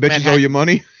even when them bitches Manhattan. Owe you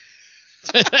money.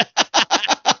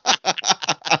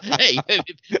 Hey,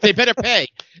 they better pay.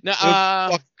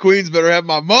 Now, Queens better have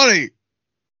my money.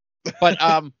 But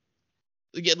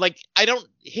like I don't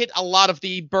hit a lot of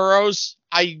the boroughs.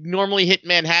 I normally hit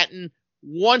Manhattan,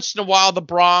 once in a while the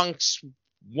Bronx,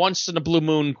 once in a blue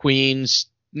moon Queens,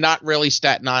 not really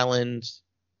Staten Island,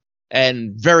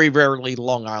 and very rarely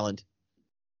Long Island.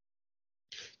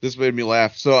 This made me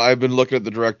laugh. So I've been looking at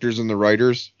the directors and the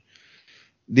writers.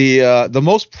 The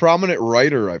most prominent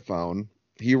writer I found,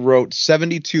 he wrote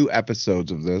 72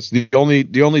 episodes of this. The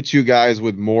only two guys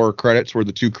with more credits were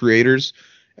the two creators.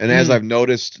 And as I've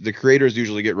noticed, the creators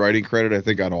usually get writing credit, I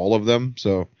think, on all of them.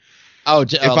 So,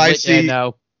 if I see,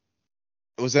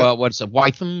 was that what's it?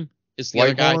 Whiteham is the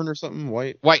other guy, Whitehorn or something?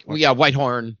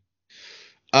 Whitehorn.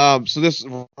 So this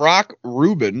Rock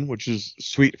Rubin, which is a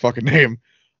sweet fucking name.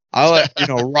 I like,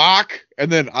 Rock,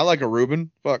 and then I like a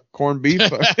Reuben. Fuck, corned beef.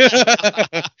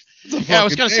 I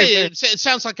was gonna say it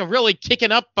sounds like a really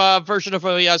kicking up version of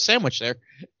a sandwich there.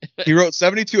 He wrote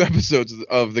 72 episodes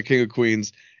of The King of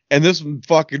Queens, and this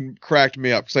fucking cracked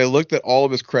me up because I looked at all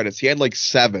of his credits. He had like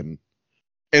 7,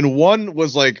 and one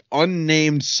was like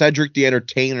unnamed Cedric the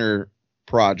Entertainer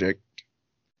project,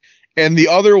 and the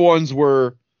other ones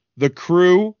were The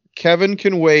Crew, Kevin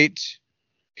Can Wait,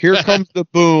 Here Comes the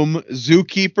Boom,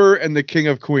 Zookeeper, and The King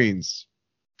of Queens.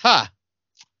 Huh.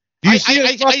 Do you see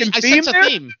a fucking theme there?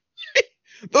 Theme.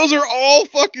 Those are all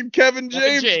fucking Kevin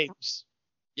James.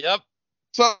 Yep.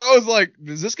 So I was like,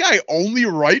 does this guy only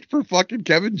write for fucking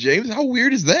Kevin James? How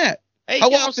weird is that? Hey, How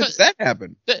you know, often does that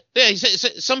happen?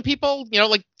 some people, you know,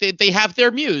 like they have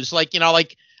their muse, like, you know,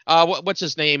 like what's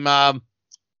his name?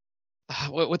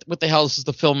 What the hell is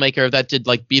the filmmaker that did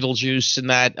like Beetlejuice and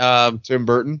that? Tim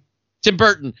Burton. Tim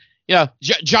Burton. Yeah,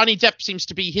 Johnny Depp seems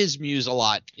to be his muse a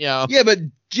lot. You know. Yeah, but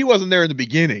she wasn't there in the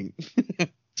beginning.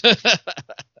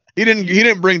 He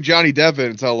didn't bring Johnny Depp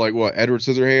in until like what, Edward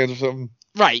Scissorhands or something.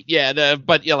 Right. Yeah.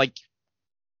 But yeah, like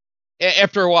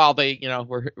after a while, they, you know,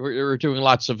 were doing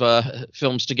lots of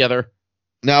films together.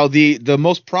 Now, the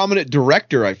most prominent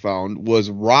director I found was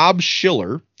Rob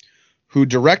Schiller, who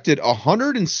directed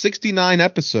 169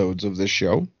 episodes of this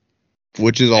show,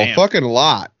 which is a fucking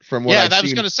lot from what I've seen. Yeah, I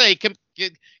was going to say,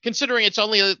 considering it's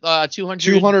only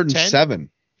 207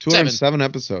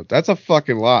 episodes. That's a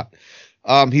fucking lot.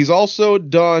 He's also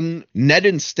done Ned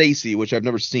and Stacy, which I've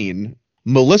never seen,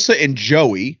 Melissa and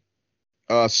Joey,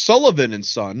 Sullivan and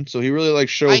Son. So he really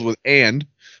likes shows with and.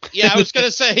 Yeah, I was going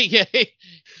to say, yeah.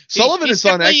 Sullivan and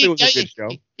Son actually was a good show.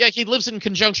 Yeah, he lives in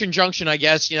Conjunction Junction, I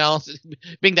guess, you know.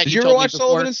 Being that Did you ever watch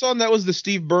Sullivan and Son? That was the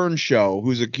Steve Burns show.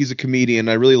 He's a comedian.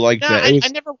 I really liked that. I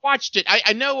never watched it.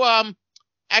 I know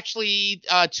actually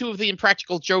two of the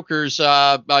Impractical Jokers,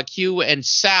 Q and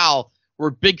Sal,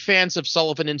 were big fans of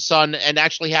Sullivan and Son, and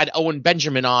actually had Owen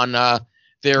Benjamin on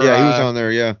their. Yeah, he was on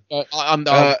there. Yeah. On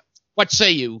What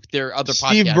Say You? Their other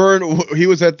Steve podcast. Byrne, he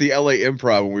was at the LA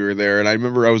Improv when we were there, and I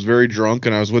remember I was very drunk,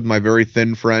 and I was with my very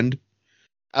thin friend.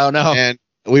 Oh no! And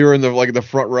we were in the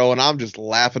front row, and I'm just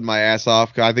laughing my ass off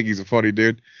because I think he's a funny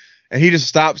dude. And he just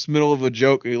stops middle of a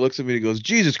joke, and he looks at me and he goes,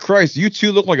 "Jesus Christ, you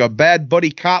two look like a bad buddy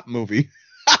cop movie."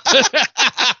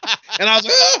 And I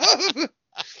was like,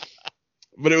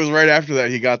 but it was right after that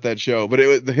he got that show. But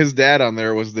his dad on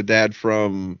there was the dad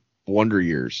from Wonder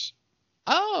Years.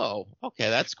 Oh, okay,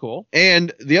 that's cool.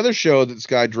 And the other show that this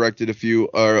guy directed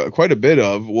quite a bit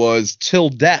of was Till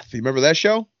Death. You remember that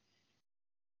show?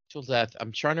 Till Death.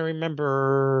 I'm trying to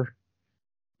remember.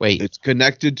 Wait, it's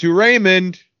connected to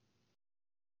Raymond.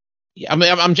 Yeah,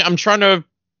 I'm trying to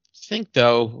think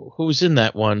though. Who's in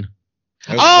that one?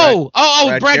 That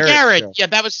was Brad Garrett. Show. Yeah,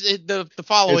 that was the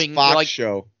following His Fox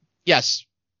show. Yes,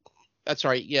 that's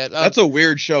right. Yeah, that's a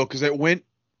weird show because it went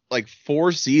like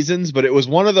 4 seasons, but it was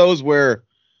one of those where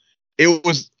it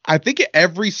was. I think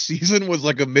every season was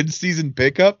like a mid-season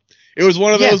pickup. It was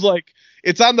one of those like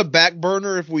it's on the back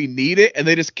burner if we need it, and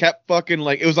they just kept fucking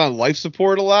like it was on life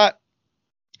support a lot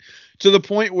to the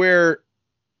point where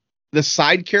the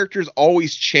side characters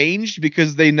always changed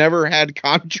because they never had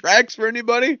contracts for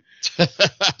anybody. So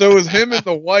it was him and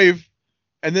the wife.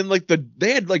 And then like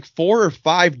they had like 4 or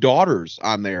 5 daughters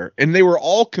on there, and they were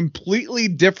all completely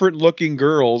different looking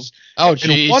girls. Oh,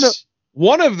 jeez.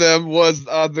 One of them was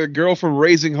the girl from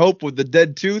Raising Hope with the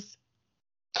dead tooth.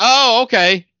 Oh,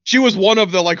 okay. She was one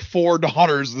of the like 4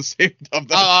 daughters. The same of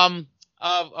them.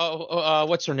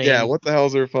 What's her name? Yeah, what the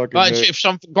hell's her fucking name?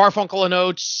 Some Garfunkel and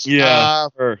Oates. Yeah.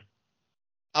 Her.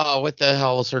 Oh, what the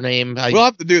hell is her name? We'll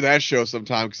have to do that show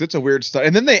sometime because it's a weird stuff.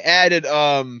 And then they added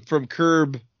from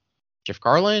Curb. Jeff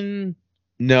Garlin?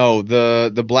 No,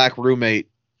 the black roommate.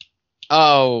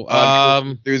 Oh,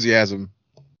 Enthusiasm.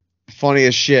 Funny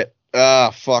as shit.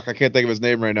 Fuck, I can't think of his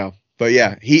name right now. But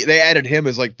yeah, they added him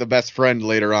as like the best friend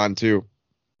later on too.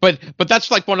 But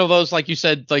that's like one of those, like you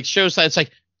said, like shows that it's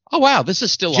like, oh wow, this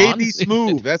is still on. JB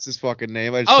Smoove, that's his fucking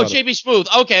name. JB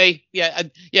Smoove. Okay, yeah,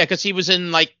 because he was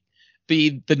in like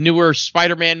the newer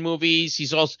Spider-Man movies.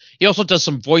 He also does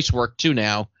some voice work too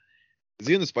now. Is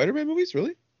he in the Spider-Man movies?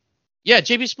 Really? Yeah,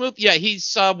 JB Smoove. Yeah,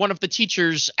 he's one of the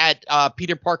teachers at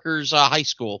Peter Parker's high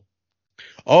school.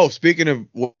 Oh, speaking of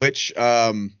which,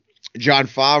 Jon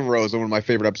Favreau is one of my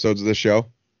favorite episodes of this show.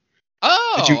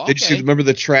 Oh, did you remember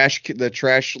the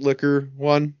trash liquor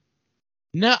one?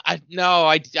 No, I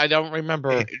don't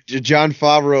remember. Jon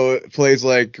Favreau plays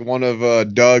like one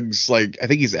of Doug's, like I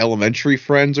think he's elementary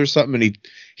friends or something, and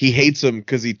he hates him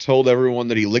because he told everyone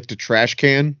that he licked a trash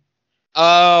can.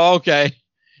 Oh, okay.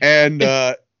 And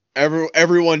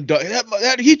everyone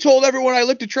he told everyone I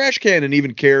licked a trash can, and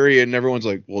even Carrie and everyone's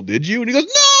like, well, did you? And he goes,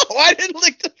 no, I didn't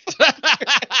lick the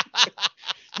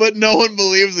but no one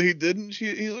believes that he didn't.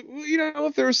 He's like, well, you know,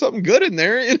 if there was something good in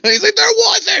there, you know, he's like, there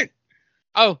wasn't.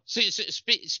 Oh, so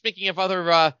speaking of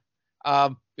other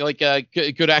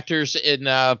good actors in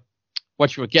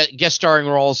guest starring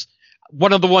roles,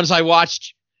 one of the ones I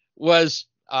watched was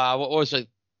what was it?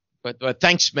 But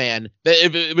Thanks Man.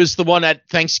 It was the one at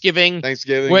Thanksgiving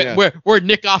where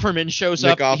Nick Offerman shows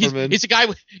up. He's a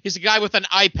guy with an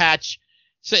eye patch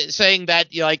saying that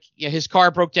his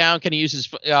car broke down. Can he use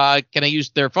can I use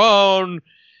their phone?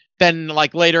 Then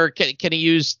like later can he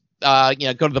use go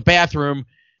to the bathroom?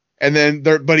 And then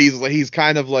but he's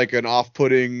kind of like an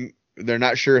off-putting they're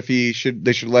not sure if they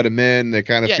should let him in. They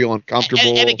kind of feel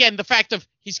uncomfortable. And again, the fact of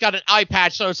he's got an eye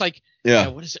patch, so it's like,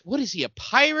 what is it? What is he, a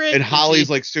pirate? And Holly's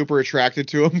like super attracted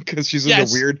to him because she's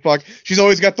into weird fuck. She's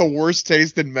always got the worst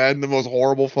taste in men, the most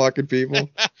horrible fucking people.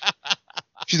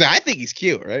 She's like, I think he's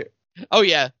cute, right? Oh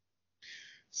yeah.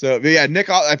 So yeah, Nick,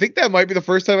 I think that might be the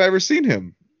first time I've ever seen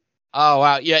him. Oh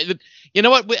wow, yeah. You know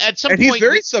what? At some point, he's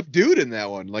very subdued in that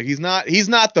one. Like he's not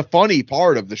the funny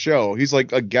part of the show. He's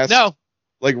like a guest,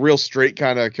 like real straight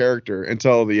kind of character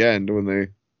until the end when they.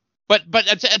 But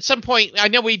at some point, I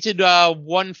know we did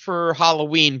one for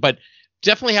Halloween, but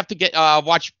definitely have to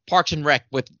watch Parks and Rec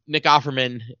with Nick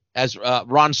Offerman as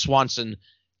Ron Swanson,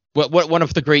 one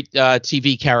of the great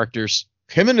TV characters.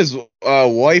 Him and his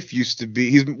wife used to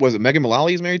be. Was it Megan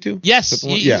Mullally he's married to? Yes,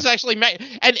 he's actually married.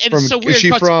 And it's so weird. Is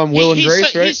she from Will and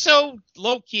Grace, right? He's so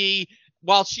low key,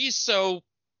 while she's so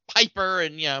hyper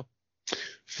and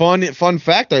Fun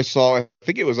fact I saw. I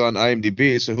think it was on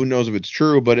IMDb. So who knows if it's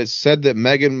true? But it said that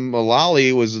Megan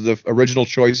Mullally was the original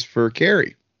choice for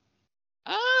Carrie.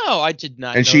 Oh, I did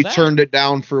not. And know she that. turned it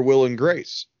down for Will and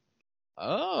Grace.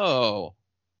 Oh.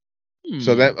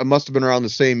 So that must have been around the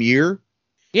same year.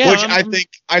 Yeah, which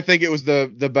I think it was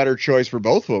the better choice for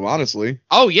both of them, honestly.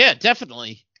 Oh yeah,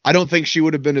 definitely. I don't think she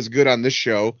would have been as good on this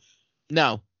show.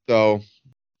 No. So.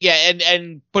 Yeah,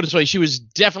 and put it this way, she was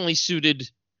definitely suited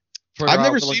for. I've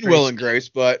never seen Will and Grace,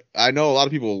 but I know a lot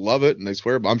of people love it and they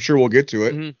swear. But I'm sure we'll get to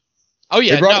it. Mm-hmm. Oh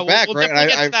yeah, they brought it back, we'll right?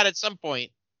 Definitely get to that at some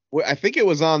point. I think it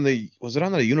was on the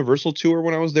Universal tour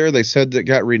when I was there. They said that it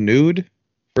got renewed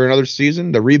for another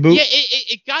season, the reboot. Yeah,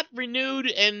 it got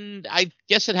renewed, and I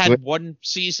guess it had one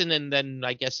season, and then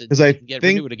I guess it didn't get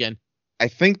renewed again. I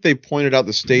think they pointed out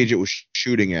the stage it was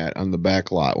shooting at on the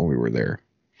back lot when we were there,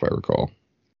 if I recall.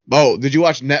 Oh, did you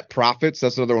watch Net Profits?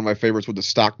 That's another one of my favorites with the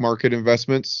stock market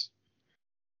investments.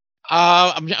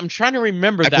 I'm trying to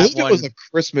remember that one. I believe it was a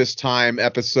Christmas time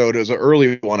episode. It was an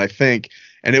early one, I think,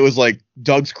 and it was like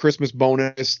Doug's Christmas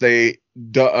bonus. They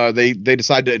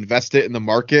decided to invest it in the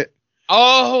market.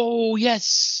 Oh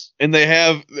yes, and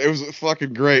it was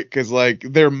fucking great because like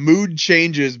their mood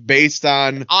changes based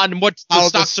on what how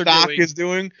the stock is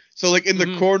doing. So like in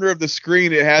the corner of the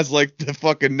screen, it has like the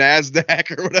fucking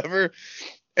NASDAQ or whatever,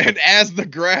 and as the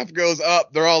graph goes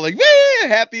up, they're all like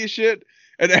happy as shit,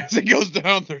 and as it goes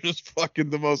down, they're just fucking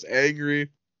the most angry.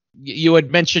 You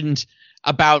had mentioned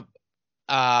about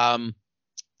Leah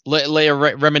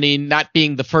Remini not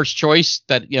being the first choice,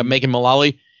 that Megan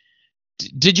Mullally.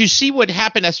 Did you see what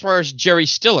happened as far as Jerry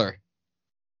Stiller?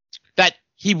 That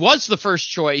he was the first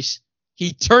choice.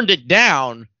 He turned it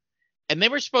down, and they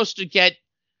were supposed to get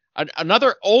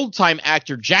another old-time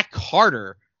actor, Jack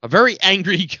Carter, a very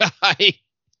angry guy.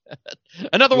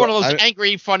 Another one of those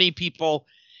angry, funny people.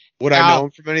 Would I know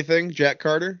him from anything, Jack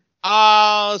Carter?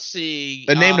 Let's see.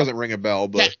 The name doesn't ring a bell,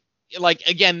 but... Like,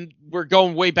 again, we're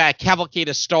going way back. Cavalcade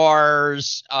of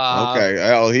Stars.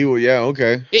 Okay.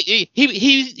 Okay.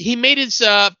 He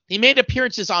made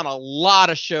appearances on a lot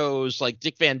of shows like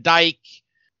Dick Van Dyke,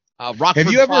 Rockford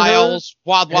Files,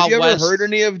 Wild Wild West. Have you ever heard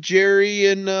any of Jerry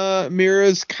and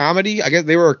Mira's comedy? I guess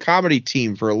they were a comedy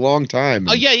team for a long time.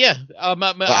 Oh yeah.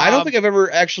 I don't think I've ever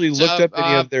actually looked up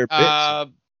any of their bits.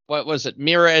 What was it?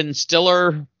 Mira and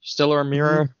Stiller and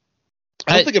Mira. Mm-hmm.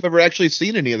 I don't think I've ever actually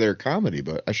seen any of their comedy,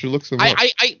 but I should look some up.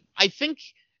 I think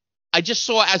I just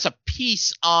saw it as a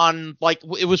piece on, like,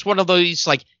 it was one of those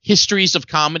like histories of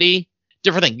comedy,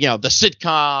 different thing, the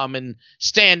sitcom and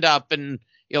stand up and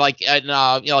like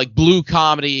blue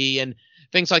comedy and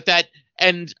things like that.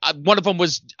 And one of them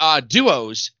was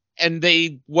duos, and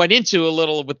they went into a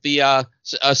little with the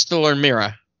Stiller and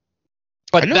Mira.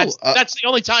 But that's the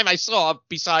only time I saw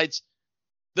besides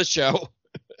the show.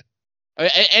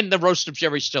 And the roast of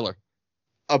Jerry Stiller.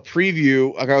 A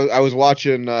preview. Like I was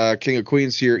watching King of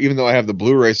Queens here, even though I have the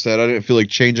Blu-ray set. I didn't feel like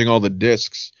changing all the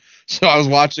discs, so I was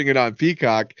watching it on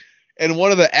Peacock. And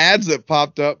one of the ads that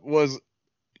popped up was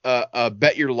a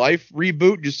Bet Your Life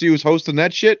reboot. Did you see who's hosting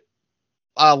that shit?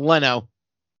 Leno.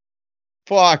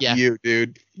 Fuck you,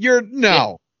 dude.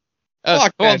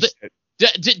 Fuck that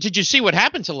shit. Did you see what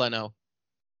happened to Leno?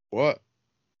 What?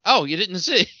 Oh, you didn't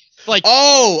see. Like,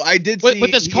 I did see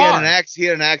with his car. He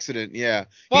had an accident. Yeah,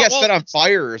 he got set on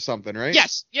fire or something, right?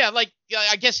 Yes, yeah. Like,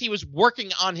 I guess he was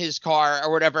working on his car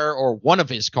or whatever, or one of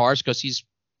his cars, because he's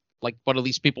like one of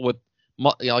these people with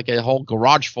like a whole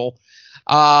garage full.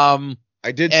 I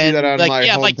did see that on my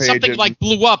homepage. Like something like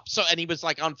blew up. So, and he was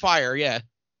like on fire. Yeah.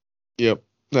 Yep.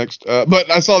 Next,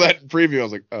 but I saw that preview. I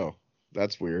was like, oh,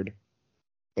 that's weird.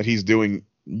 That he's doing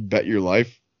Bet Your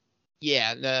Life.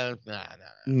 Yeah, no.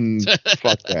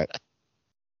 Fuck that.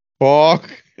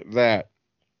 Fuck that.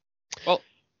 Well,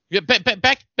 Yeah,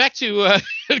 back to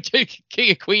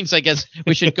King of Queens. I guess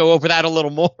we should go over that a little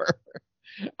more.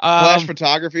 Flash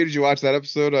photography. Did you watch that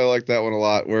episode? I like that one a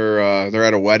lot. Where they're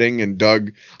at a wedding and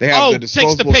Doug. They have the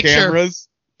disposable cameras.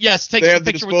 Yes, takes the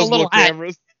picture with the little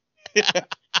cameras.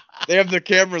 They have the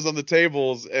cameras on the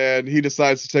tables, and he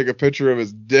decides to take a picture of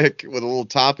his dick with a little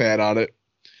top hat on it,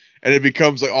 and it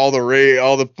becomes like all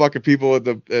the fucking people at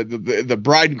the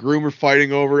bride and groom are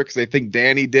fighting over it because they think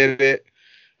Danny did it,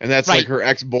 and that's like her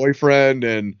ex-boyfriend,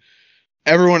 and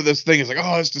everyone at this thing is like,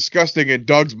 oh, it's disgusting, and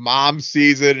Doug's mom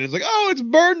sees it, and it's like, oh, it's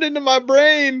burned into my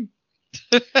brain.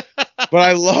 But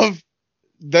I love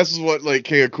this is what like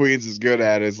King of Queens is good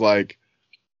at is like.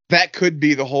 That could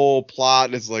be the whole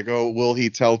plot. It's like, oh, will he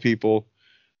tell people?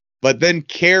 But then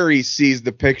Carrie sees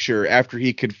the picture after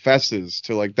he confesses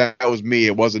to like, that was me.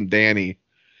 It wasn't Danny.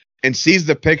 And sees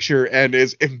the picture and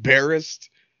is embarrassed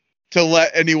to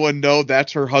let anyone know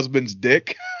that's her husband's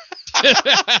dick. So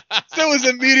it was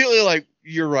immediately like,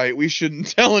 you're right. We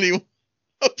shouldn't tell anyone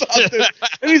about this.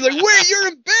 And he's like, wait, you're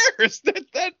embarrassed.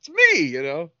 That's me, you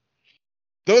know?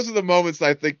 Those are the moments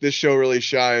I think this show really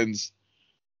shines.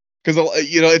 Because,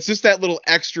 you know, it's just that little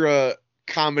extra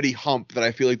comedy hump that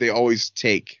I feel like they always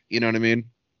take. You know what I mean?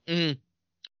 Mm-hmm.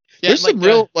 Yeah, there's some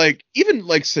real, like, even,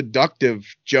 like, seductive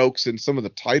jokes in some of the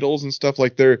titles and stuff.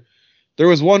 Like, there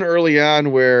was one early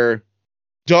on where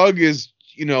Doug is,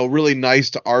 you know, really nice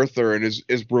to Arthur and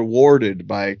is rewarded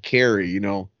by Carrie, you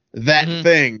know, that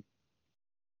thing.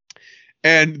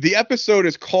 And the episode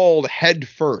is called Head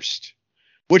First,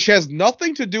 which has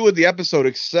nothing to do with the episode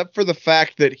except for the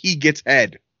fact that he gets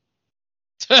head.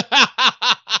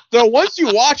 So once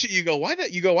you watch it, you go, why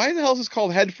the hell is this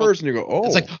called Head First? And you go, oh,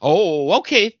 it's like, oh,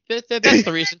 okay, that's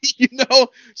the reason. You know,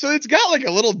 so it's got like a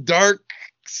little dark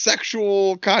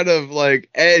sexual kind of like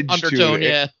edge undertone, to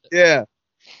it.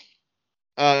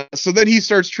 yeah. So then he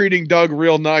starts treating Doug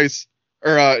real nice,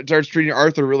 or starts treating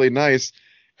Arthur really nice,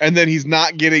 and then he's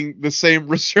not getting the same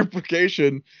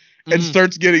reciprocation, and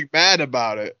starts getting mad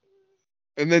about it.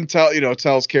 And then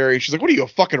tells Carrie, she's like, "What are you, a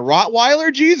fucking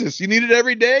Rottweiler? Jesus, you need it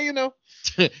every day, you know."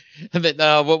 And then,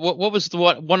 what was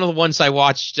one of the ones I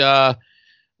watched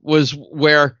was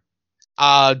where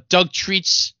Doug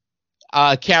treats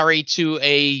Carrie to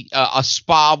a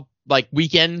spa like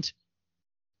weekend,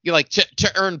 you like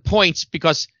to earn points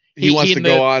because he wants to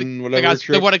go on whatever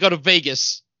trip. They want to go to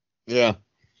Vegas. Yeah.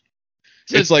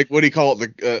 It's like, what do you call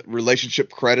it? The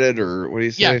relationship credit, or what do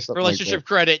you say? Yeah, something relationship like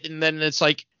credit. And then it's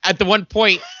like, at the one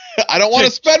point, I don't want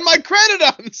to spend my credit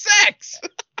on sex.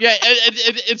 Yeah,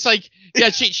 it's like,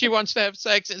 yeah, she wants to have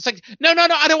sex. It's like, no,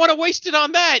 I don't want to waste it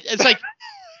on that. It's like,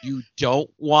 you don't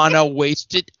want to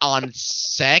waste it on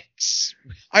sex?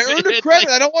 I earned a credit.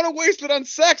 I don't want to waste it on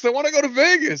sex. I want to go to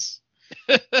Vegas.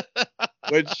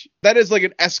 Which, that is like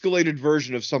an escalated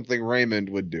version of something Raymond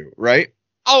would do, right?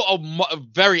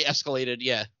 Very escalated,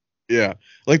 yeah. Yeah.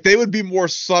 Like, they would be more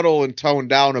subtle and toned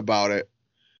down about it.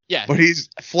 Yeah. But he's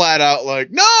flat out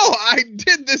like, no, I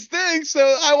did this thing, so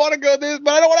I want to go this,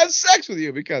 but I don't want to have sex with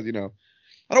you because, you know,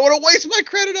 I don't want to waste my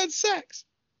credit on sex.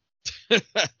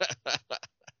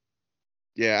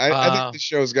 Yeah, I think the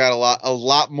show's got a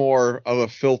lot more of a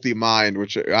filthy mind,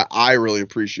 which I really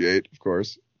appreciate, of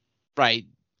course. Right.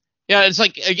 Yeah, it's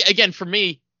like, again, for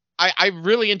me, I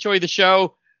really enjoy the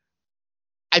show.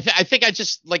 I think I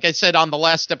just, like I said on the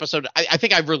last episode, I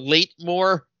think I relate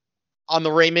more on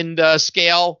the Raymond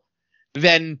scale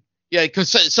than, yeah,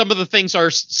 because some of the things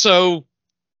are so,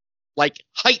 like,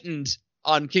 heightened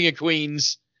on King of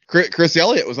Queens. Chris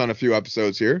Elliott was on a few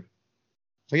episodes here.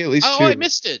 I think at least two. Oh, I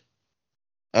missed it.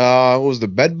 What was the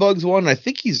Bedbugs one? I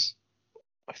think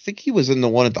he was in the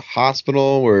one at the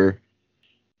hospital where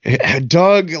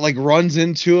Doug, like, runs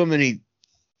into him and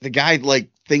the guy, like,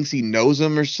 thinks he knows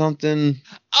him or something.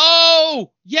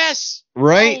 Oh, yes.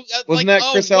 Right? Wasn't that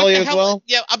Chris Elliott as well?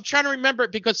 Yeah, I'm trying to remember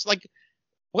it because, like,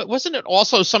 wasn't it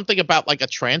also something about, like, a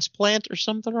transplant or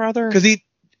something or other? Because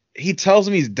he tells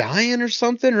him he's dying or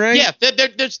something, right? Yeah,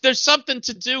 there's something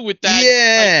to do with that.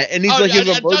 Yeah, like, and he's like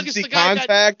his emergency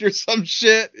contact or some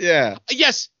shit. Yeah.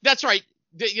 Yes, that's right.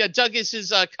 Yeah, Doug is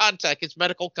his contact, his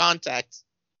medical contact.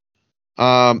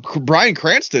 Bryan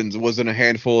Cranston was in a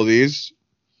handful of these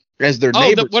as their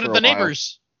neighbors. One of the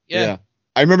neighbors. Yeah.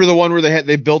 I remember the one where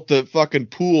they built the fucking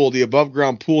pool, the above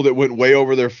ground pool that went way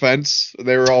over their fence.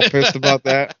 They were all pissed about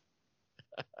that.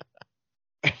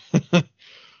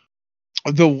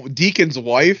 The deacon's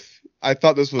wife, I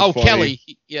thought this was funny. Kelly.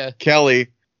 Yeah. Kelly.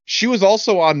 She was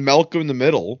also on Malcolm in the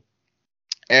Middle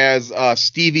as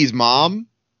Stevie's mom.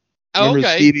 Oh,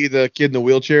 remember Stevie, the kid in the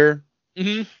wheelchair?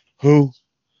 Mm-hmm. Who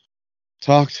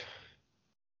talked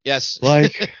yes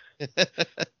like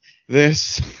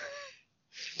this.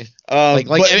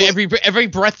 But every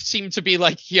breath seemed to be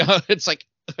like, it's like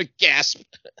a gasp.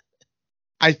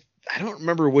 I don't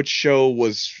remember which show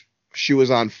she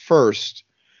was on first,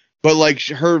 but like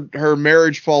her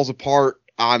marriage falls apart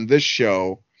on this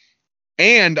show,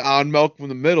 and on Malcolm in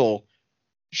the Middle,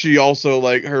 she also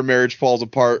like her marriage falls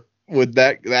apart with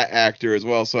that actor as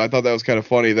well. So I thought that was kind of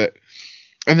funny that,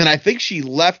 and then I think she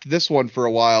left this one for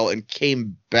a while and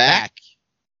came back.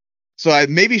 So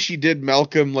maybe she did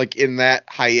Malcolm like in that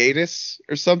hiatus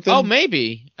or something. Oh,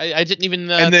 maybe I didn't even.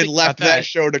 And then left that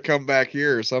show to come back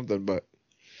here or something. But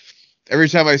every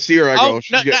time I see her, I go,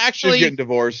 she's getting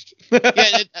divorced.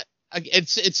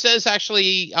 It says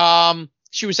actually,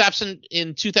 she was absent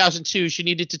in 2002. She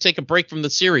needed to take a break from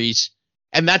the series,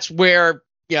 and that's where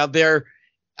they're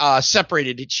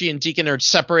separated. She and Deacon are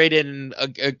separated, and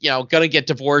gonna get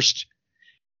divorced.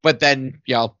 But then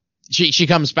she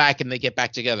comes back, and they get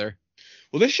back together.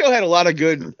 Well, this show had a lot of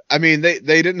good. I mean, they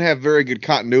didn't have very good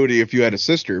continuity if you had a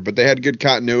sister, but they had good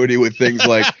continuity with things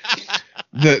like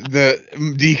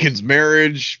the Deacon's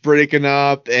marriage breaking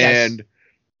up, and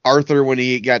Arthur, when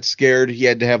he got scared, he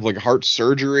had to have like heart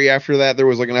surgery after that. There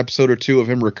was like an episode or two of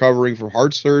him recovering from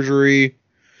heart surgery.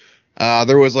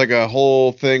 There was like a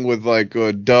whole thing with like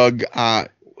Doug.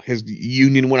 His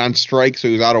union went on strike, so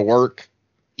he was out of work.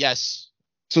 Yes.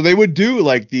 So they would do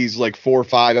like these like 4 or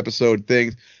 5 episode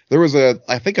things. There was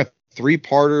I think a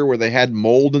 3-parter where they had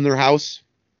mold in their house.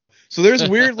 So there's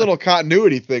weird little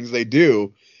continuity things they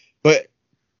do, but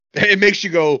it makes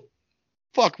you go,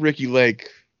 fuck Ricky Lake.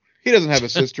 He doesn't have a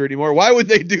sister anymore. Why would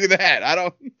they do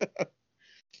that?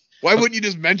 Why wouldn't you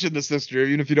just mention the sister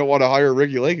even if you don't want to hire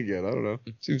Ricky Lake again? I don't know.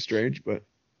 Seems strange, but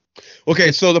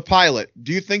okay. So the pilot,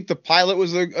 do you think the pilot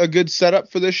was a good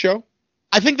setup for this show?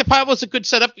 I think the pilot was a good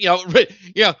setup,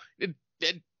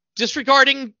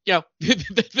 disregarding,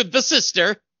 the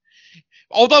sister,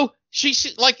 although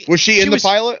was she in the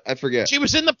pilot? I forget. She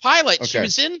was in the pilot. Okay. She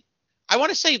was in, I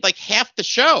want to say like half the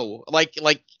show, like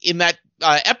in that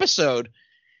episode.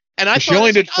 And she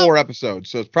only did 4 episodes,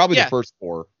 so it's probably the first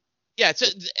 4. Yeah.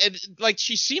 It's like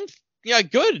she seemed,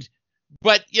 good,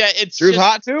 but she was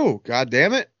hot too. God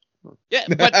damn it. Yeah.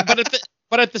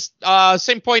 But at the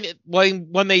same point,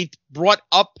 when they brought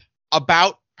up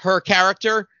about her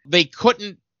character, they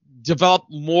couldn't develop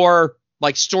more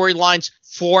like storylines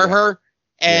for her,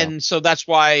 and so that's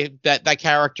why that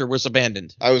character was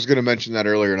abandoned. I was going to mention that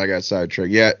earlier, and I got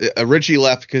sidetracked. Yeah, Richie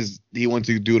left because he went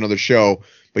to do another show,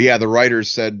 but the writers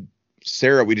said,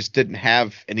 Sarah, we just didn't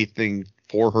have anything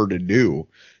for her to do,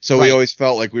 so we always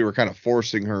felt like we were kind of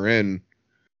forcing her in.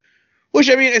 Which,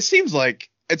 I mean, it seems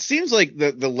like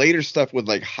the later stuff with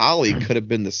like Holly could have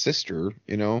been the sister,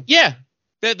 Yeah.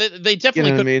 They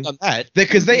definitely could have done that.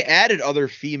 Because they added other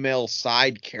female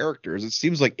side characters. It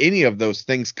seems like any of those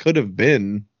things could have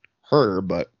been her,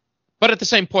 but at the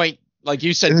same point, like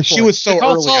you said before, she was so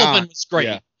Nicole early Sullivan on. was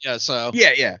great. Yeah. So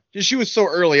she was so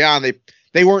early on.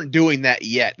 They weren't doing that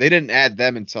yet. They didn't add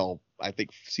them until I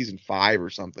think season 5 or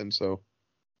something. So,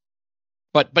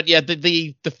 but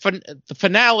the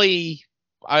finale,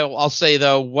 I'll say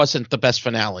though, wasn't the best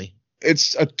finale.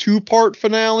 It's a 2-part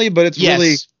finale, but it's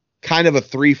really kind of a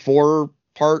 3-4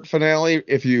 part finale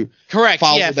if you correct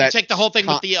follow if you take the whole thing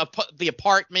with the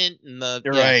apartment and the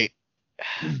right.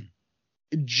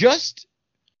 Just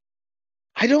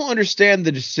I don't understand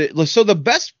the decision. So the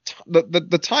best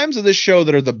the times of this show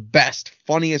that are the best,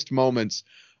 funniest moments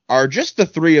are just the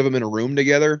 3 of them in a room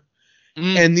together.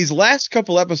 And these last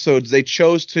couple episodes they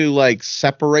chose to like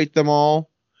separate them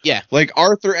all. Yeah. Like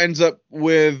Arthur ends up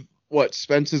with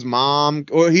Spence's mom,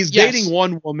 or he's dating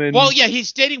one woman. Well,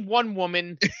 he's dating one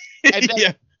woman, and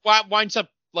then winds up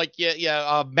like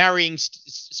marrying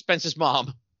Spence's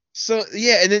mom. So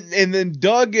and then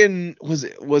Doug and was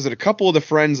it a couple of the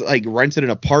friends like rented an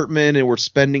apartment and were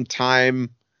spending time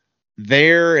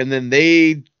there, and then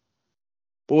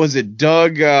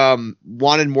Doug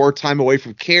wanted more time away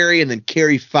from Carrie, and then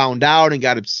Carrie found out and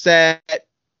got upset,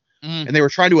 and they were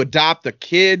trying to adopt a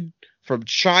kid from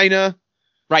China.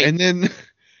 Right. And then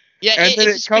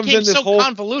it comes in this whole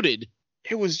convoluted.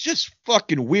 It was just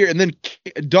fucking weird. And then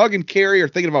Doug and Carrie are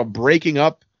thinking about breaking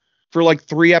up for like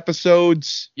 3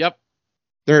 episodes. Yep.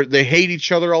 They hate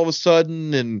each other all of a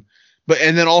sudden, and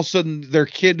then all of a sudden their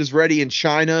kid is ready in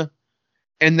China,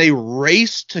 and they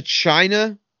race to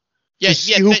China to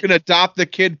see who can adopt the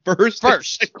kid first.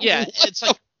 It's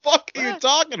like fuck are you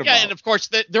talking about? Yeah, and of course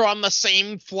they're on the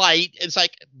same flight. It's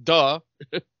like duh.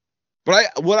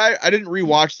 But I didn't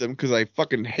rewatch them because I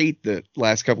fucking hate the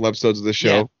last couple episodes of the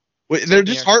show. Yeah. They're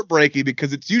just heartbreaking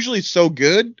because it's usually so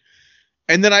good,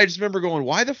 and then I just remember going,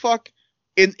 why the fuck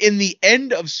in the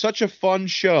end of such a fun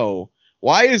show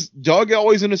Why is Doug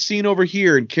always in a scene over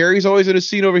here, and Carrie's always in a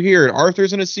scene over here, and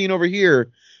Arthur's in a scene over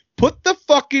here? Put the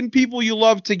fucking people you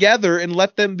love together and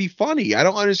let them be funny. I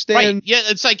don't understand. Right. Yeah,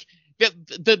 it's like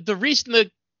the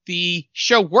reason the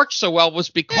show worked so well was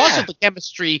because of the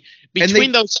chemistry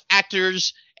between those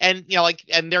actors and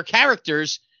and their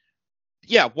characters.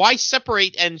 Yeah, why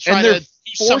separate and try to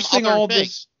do some other thing?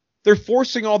 They're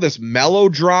forcing all this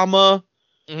melodrama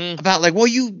about like, well,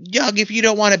 Doug, if you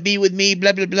don't want to be with me,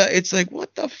 blah blah blah. It's like,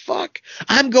 what the fuck?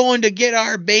 I'm going to get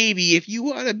our baby. If you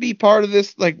want to be part of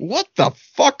this, like, what the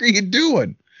fuck are you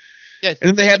doing? Yeah. And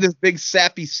then they have this big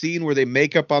sappy scene where they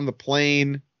make up on the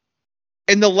plane.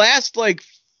 In the last like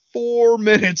 4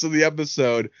 minutes of the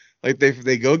episode, like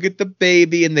they go get the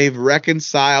baby and they've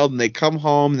reconciled and they come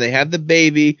home and they have the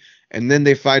baby and then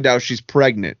they find out she's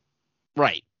pregnant.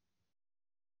 Right.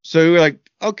 So we're like,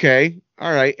 okay,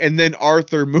 all right. And then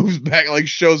Arthur moves back, like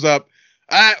shows up.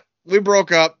 We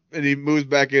broke up, and he moves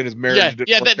back in. His marriage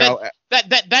didn't work out.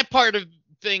 That part of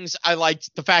things I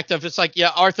liked. The fact of it's like, yeah,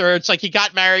 Arthur. It's like he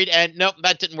got married, and nope,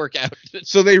 that didn't work out.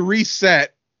 So they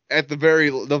reset at the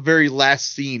very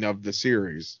last scene of the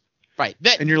series. Right.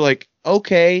 And you're like,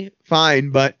 okay, fine,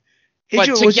 but it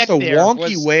was just a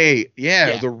wonky way. Yeah,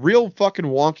 it was a real fucking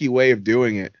wonky way of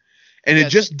doing it. And it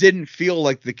just didn't feel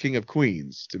like the King of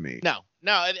Queens to me. No.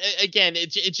 Again,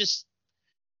 it just,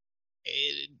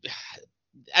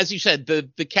 as you said,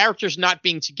 the characters not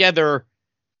being together.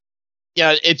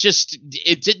 Yeah,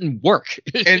 it didn't work.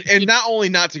 and not only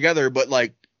not together, but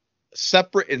like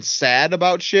separate and sad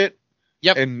about shit.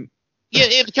 Yep. And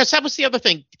because that was the other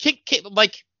thing.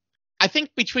 Like, I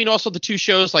think between also the two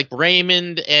shows like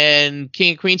Raymond and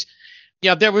King of Queens,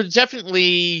 there were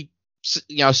definitely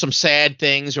some sad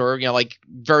things or like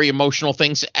very emotional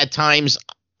things at times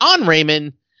on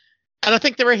Raymond, and I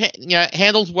think they were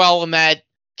handled well in that.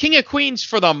 King of Queens,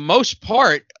 for the most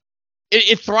part,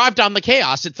 it thrived on the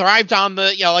chaos. It thrived on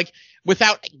the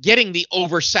without getting the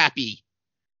over sappy.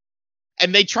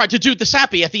 And they tried to do the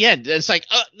sappy at the end. And it's like,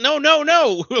 no.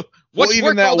 What's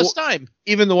worked all this time?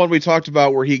 Even the one we talked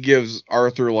about where he gives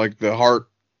Arthur like the heart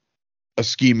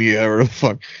ischemia or the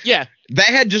fuck. Yeah. That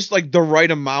had just like the right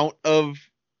amount of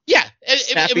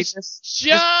it was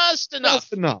just enough.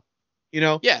 Just enough.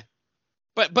 Yeah.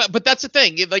 But that's the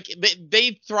thing. Like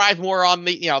they thrive more on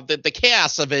the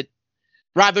chaos of it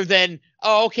rather than,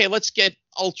 okay, let's get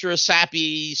ultra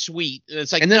sappy sweet. And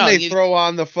it's like, and then they throw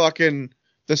on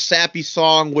the sappy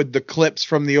song with the clips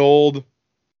from the old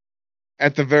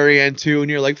at the very end too,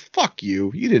 and you're like, fuck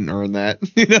you. You didn't earn that.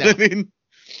 You know what I mean?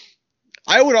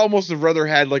 I would almost have rather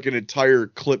had like an entire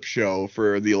clip show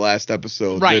for the last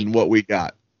episode than what we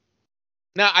got.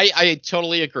 No, I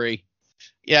totally agree.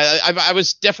 Yeah, I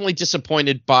was definitely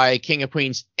disappointed by King of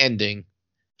Queens ending.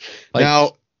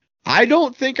 Now, I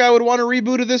don't think I would want a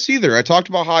reboot of this either. I talked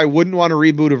about how I wouldn't want a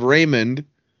reboot of Raymond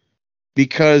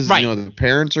because the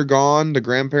parents are gone, the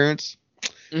grandparents.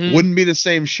 Wouldn't be the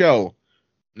same show.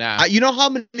 Nah. You know how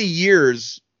many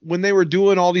years when they were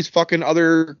doing all these fucking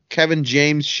other Kevin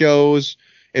James shows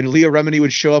and Leah Remini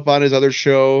would show up on his other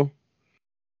show,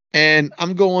 and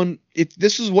I'm going, if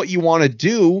this is what you want to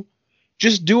do,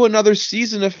 just do another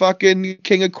season of fucking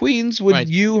King of Queens with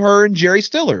you, her, and Jerry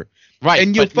Stiller. Right.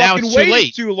 And you fucking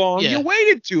waited too long. Yeah. You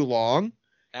waited too long.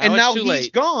 And now he's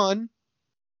gone.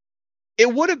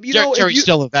 It would have, Jerry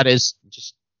Stiller, that is.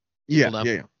 Just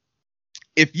yeah.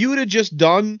 If you would have just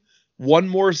done one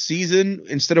more season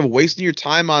instead of wasting your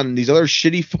time on these other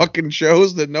shitty fucking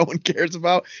shows that no one cares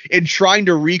about and trying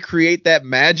to recreate that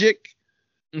magic,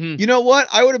 you know what?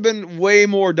 I would have been way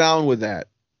more down with that.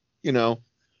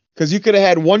 Because you could have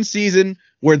had one season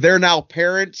where they're now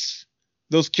parents.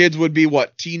 Those kids would be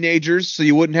teenagers, so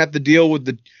you wouldn't have to deal with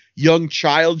the young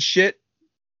child shit.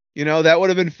 That would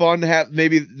have been fun to have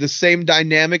maybe the same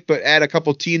dynamic, but add a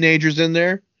couple teenagers in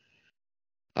there.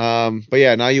 But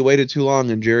yeah, now you waited too long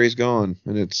and Jerry's gone,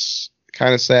 and it's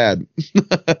kind of sad.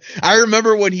 I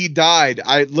remember when he died,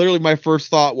 my first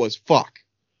thought was, fuck.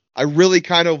 I really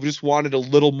kind of just wanted a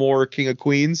little more King of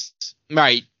Queens.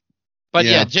 Right. But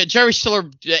yeah, Jerry Stiller,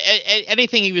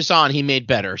 anything he was on, he made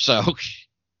better. So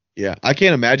yeah, I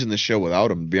can't imagine the show without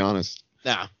him, to be honest.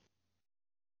 No.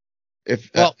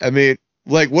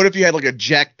 What if you had like a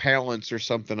Jack Palance or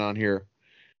something on here?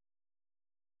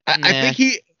 I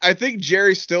think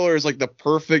Jerry Stiller is like the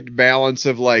perfect balance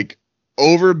of like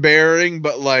overbearing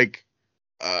but like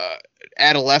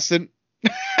adolescent.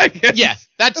 Yeah,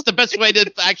 that's the best way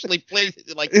to actually play.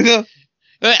 Like,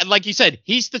 like you said,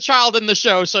 he's the child in the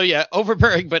show, so yeah,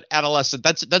 overbearing but adolescent.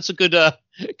 That's a good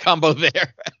combo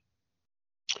there.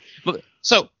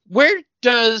 So, where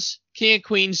does King of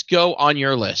Queens go on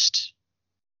your list?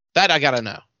 That I gotta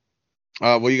know.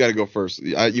 Well, you got to go first.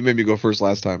 You made me go first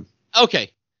last time.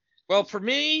 Okay. Well, for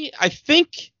me, I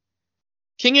think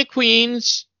King of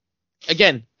Queens.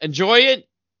 Again, enjoy it.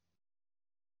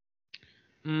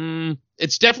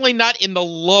 It's definitely not in the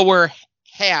lower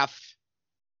half,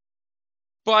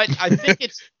 but I think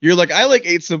it's You're like, I like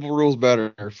 8 Simple Rules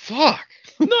better. Fuck.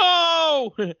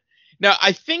 no. Now,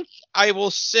 I think I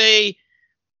will say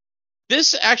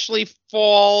this actually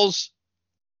falls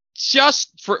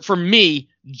just for me,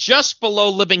 just below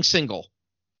Living Single,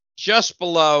 just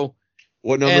below.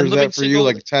 What number And is Living that for you? Single-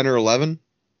 Like 10 or 11?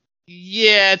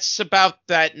 Yeah, it's about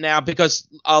that now because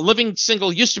Living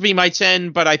Single used to be my 10,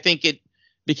 but I think it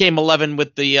became 11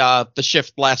 with the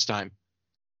shift last time.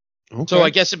 Okay. So I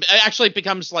guess it actually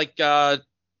becomes like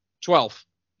 12.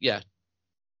 Yeah.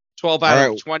 12 out All of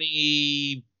right.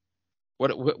 20.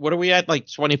 What are we at? Like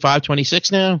 25,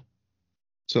 26 now?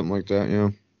 Something like that, yeah.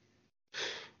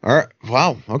 All right.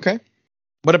 Wow. Okay.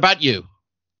 What about you?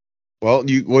 Well,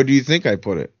 what do you think I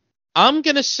put it? I'm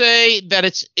going to say that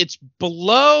it's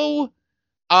below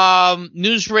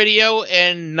News Radio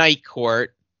and Night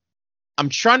Court. I'm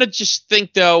trying to just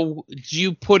think, though, do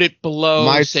you put it below,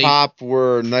 My say, top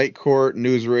were Night Court,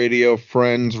 News Radio,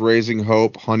 Friends, Raising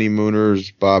Hope, Honeymooners,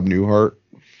 Bob Newhart.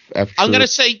 I'm going to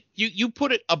say you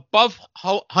put it above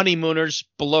Honeymooners,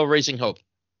 below Raising Hope.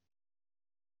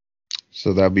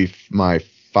 So that'd be my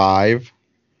 5.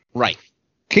 Right.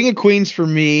 King of Queens for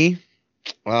me.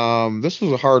 This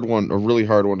was a really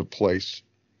hard one to place.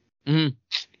 Mhm.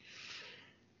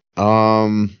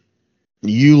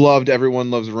 You loved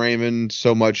Everyone Loves Raymond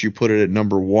so much you put it at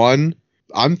number 1.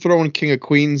 I'm throwing King of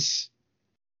Queens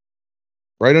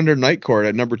right under Night Court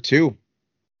at number 2.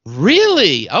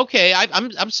 Really? Okay.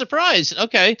 I'm surprised.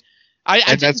 Okay.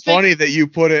 And that's funny that you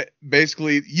put it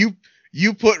basically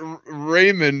you put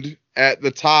Raymond at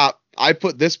the top. I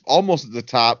put this almost at the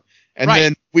top, and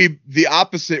Right. then the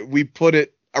opposite. We put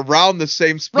it around the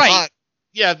same spot. Right.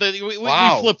 Yeah. We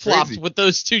Wow, flip flopped crazy. with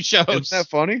those two shows. Isn't that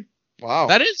funny? Wow.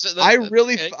 That is.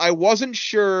 Okay. I wasn't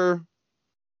sure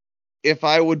if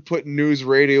I would put News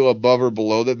Radio above or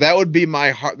below that. That would be my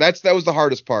heart. That was the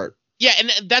hardest part. Yeah,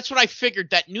 and that's what I figured,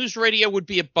 that News Radio would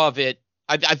be above it.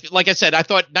 I like I said, I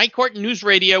thought Night Court and News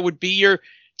Radio would be your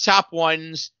top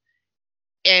ones,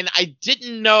 and I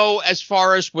didn't know as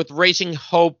far as with Raising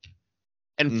Hope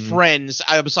and Mhm. Friends.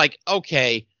 I was like,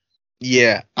 okay,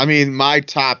 Yeah. I mean, my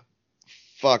top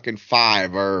fucking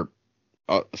 5 are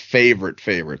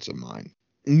favorites of mine.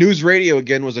 News Radio,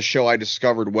 again, was a show I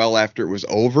discovered well after it was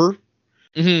over.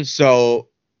 mhm, So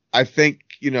I think,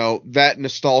 that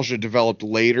nostalgia developed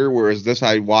later, whereas this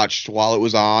I watched while it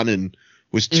was on and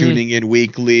was tuning in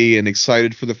weekly and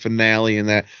excited for the finale and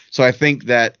that. So I think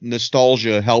that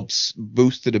nostalgia helps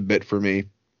boost it a bit for me.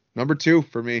 Number 2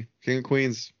 for me, King of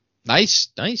Queens. nice.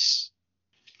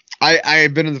 I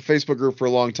have been in the Facebook group for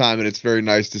a long time, and it's very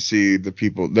nice to see the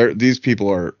people. These people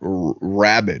are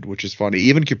rabid, which is funny,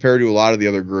 even compared to a lot of the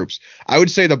other groups. I would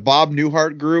say the Bob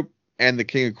Newhart group and the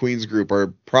King of Queens group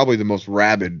are probably the most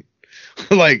rabid,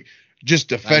 like just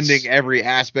defending Nice. every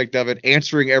aspect of it,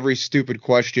 answering every stupid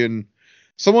question.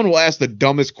 Someone will ask the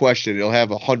dumbest question; it'll have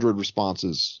 100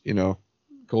 responses.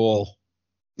 Cool.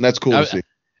 And that's cool to see.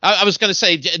 I was going to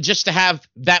say, just to have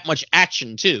that much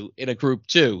action too in a group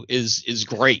too is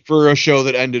great. For a show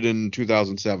that ended in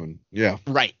 2007, yeah.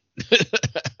 Right.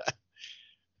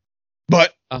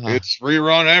 But Uh-huh. it's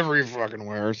rerun every fucking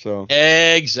where. So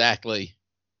Exactly.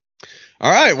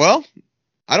 all right, well,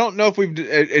 I don't know if we've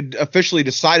officially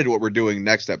decided what we're doing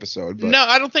next episode, but No,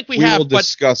 I don't think we we have. will But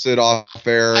discuss it off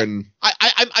air. And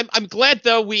I'm glad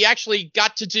though we actually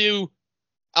got to do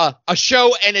a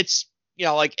show and it's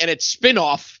and it's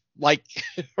spin-off like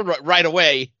right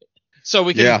away, so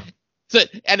we can. yeah,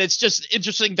 And it's just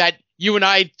interesting that you and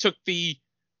I took the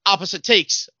opposite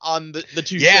takes on the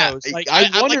two Yeah, shows. Like I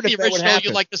like wondered the if that would original, you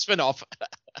happen. like the spin-off.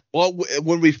 well,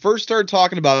 when we first started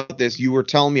talking about this, you were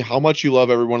telling me how much you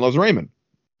love Everyone Loves Raymond,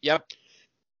 Yep.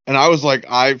 and I was like,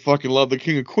 I fucking love the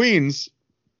King of Queens.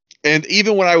 And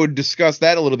even when I would discuss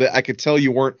that a little bit, I could tell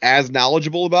you weren't as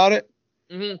knowledgeable about it.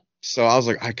 hmm So I was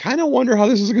like, I kind of wonder how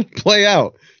this is going to play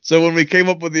out. So when we came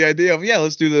up with the idea of,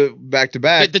 let's do the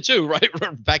back-to-back. The two, right,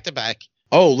 back to back.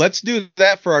 Oh, let's do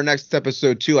that for our next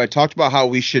episode, too. I talked about how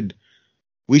we should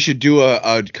do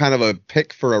a kind of a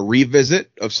pick for a revisit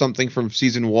of something from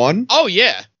season 1. Oh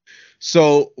yeah.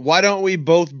 So why don't we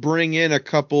both bring in a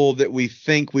couple that we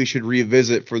think we should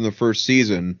revisit from the first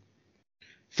season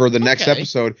for the next Okay.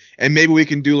 episode, and maybe we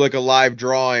can do like a live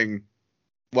drawing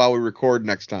while we record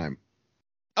next time.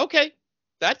 Okay.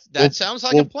 That Well- sounds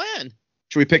like well, a plan.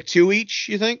 Should we pick 2 each,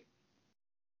 you think?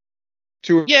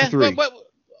 2 or Yeah. 3? But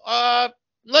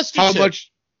let's do How 2.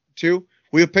 much? 2?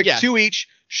 We have picked Yeah. 2 each,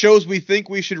 shows we think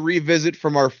we should revisit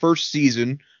from our first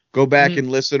season. Go back and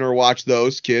listen or watch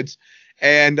those, kids.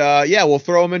 And we'll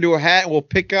throw them into a hat and we'll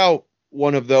pick out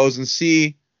one of those and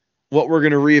see what we're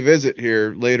going to revisit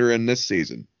here later in this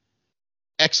season.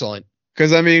 Excellent.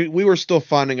 Because, I mean, we were still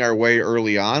finding our way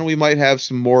early on. We might have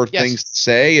some more things to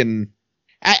say. And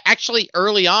Actually,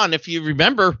 early on, if you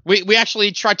remember, we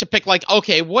actually tried to pick like,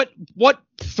 okay, what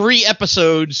 3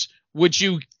 episodes would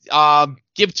you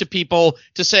give to people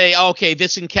to say, okay,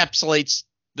 this encapsulates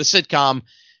the sitcom?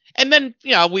 And then,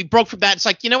 we broke from that. It's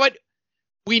like, you know what?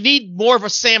 We need more of a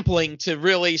sampling to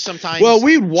really sometimes. Well,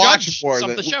 we watched more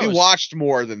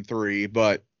than 3,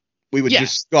 but we would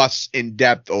discuss in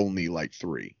depth only like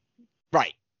 3.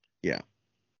 Right. Yeah.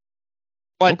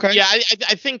 But okay. Yeah,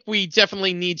 I think we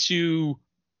definitely need to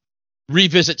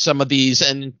revisit some of these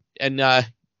and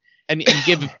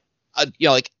give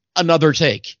like another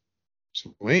take.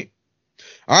 Sweet.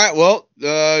 All right. Well,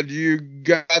 do you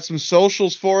got some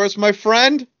socials for us, my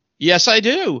friend? Yes, I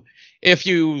do. If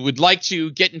you would like to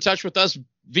get in touch with us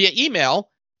via email,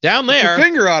 down there. Get your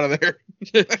finger out of there.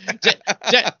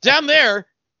 Down there,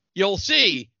 you'll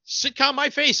see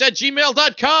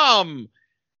sitcommyface@gmail.com.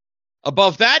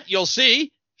 Above that, you'll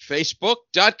see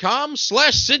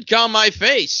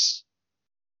facebook.com/sitcommyface.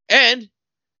 And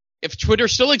if Twitter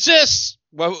still exists,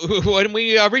 when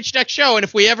we reach next show, and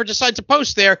if we ever decide to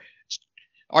post there,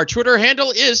 our Twitter handle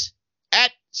is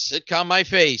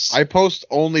 @sitcommyface. I post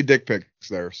only dick pics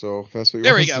there, so if that's what you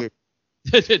There want we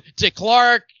to go. do. Dick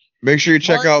Clark. Make sure you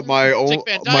check out my Dick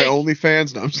Van Dyke.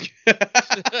 OnlyFans. No, I'm just kidding.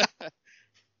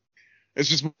 It's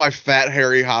just my fat,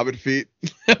 hairy hobbit feet.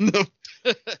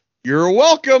 You're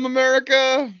welcome,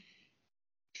 America.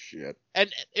 Shit.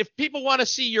 And if people want to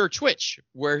see your Twitch,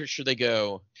 where should they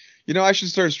go? I should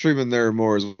start streaming there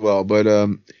more as well. But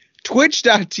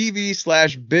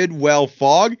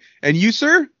twitch.tv/bidwellfog. And you,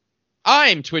 sir?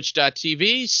 I'm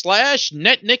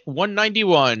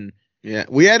twitch.tv/netnick191. Yeah,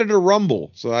 we added a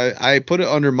Rumble, so I put it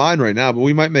under mine right now, but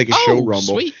we might make a show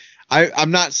Rumble. Sweet. I'm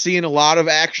not seeing a lot of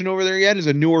action over there yet. It's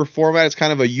a newer format. It's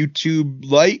kind of a YouTube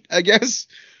light, I guess.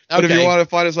 But if you want to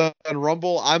find us on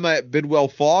Rumble, I'm at Bidwell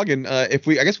Fog, and if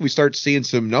we start seeing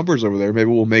some numbers over there, maybe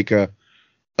we'll make a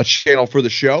channel for the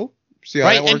show. See how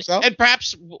that works out. And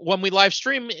perhaps when we live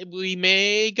stream, we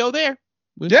may go there.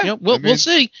 Yeah, we'll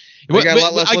see.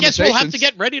 I guess we'll have to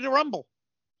get ready to rumble.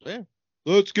 Yeah.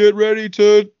 Let's get ready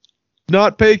to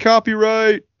not pay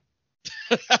copyright.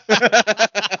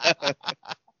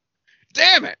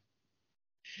 Damn it.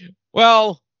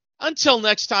 Well, until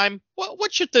next time,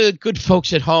 what should the good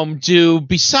folks at home do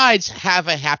besides have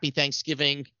a happy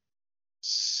Thanksgiving?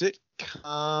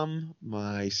 Sitcom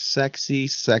my sexy,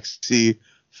 sexy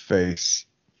face.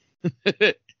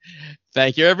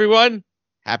 Thank you, everyone.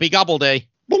 Happy Gobble Day.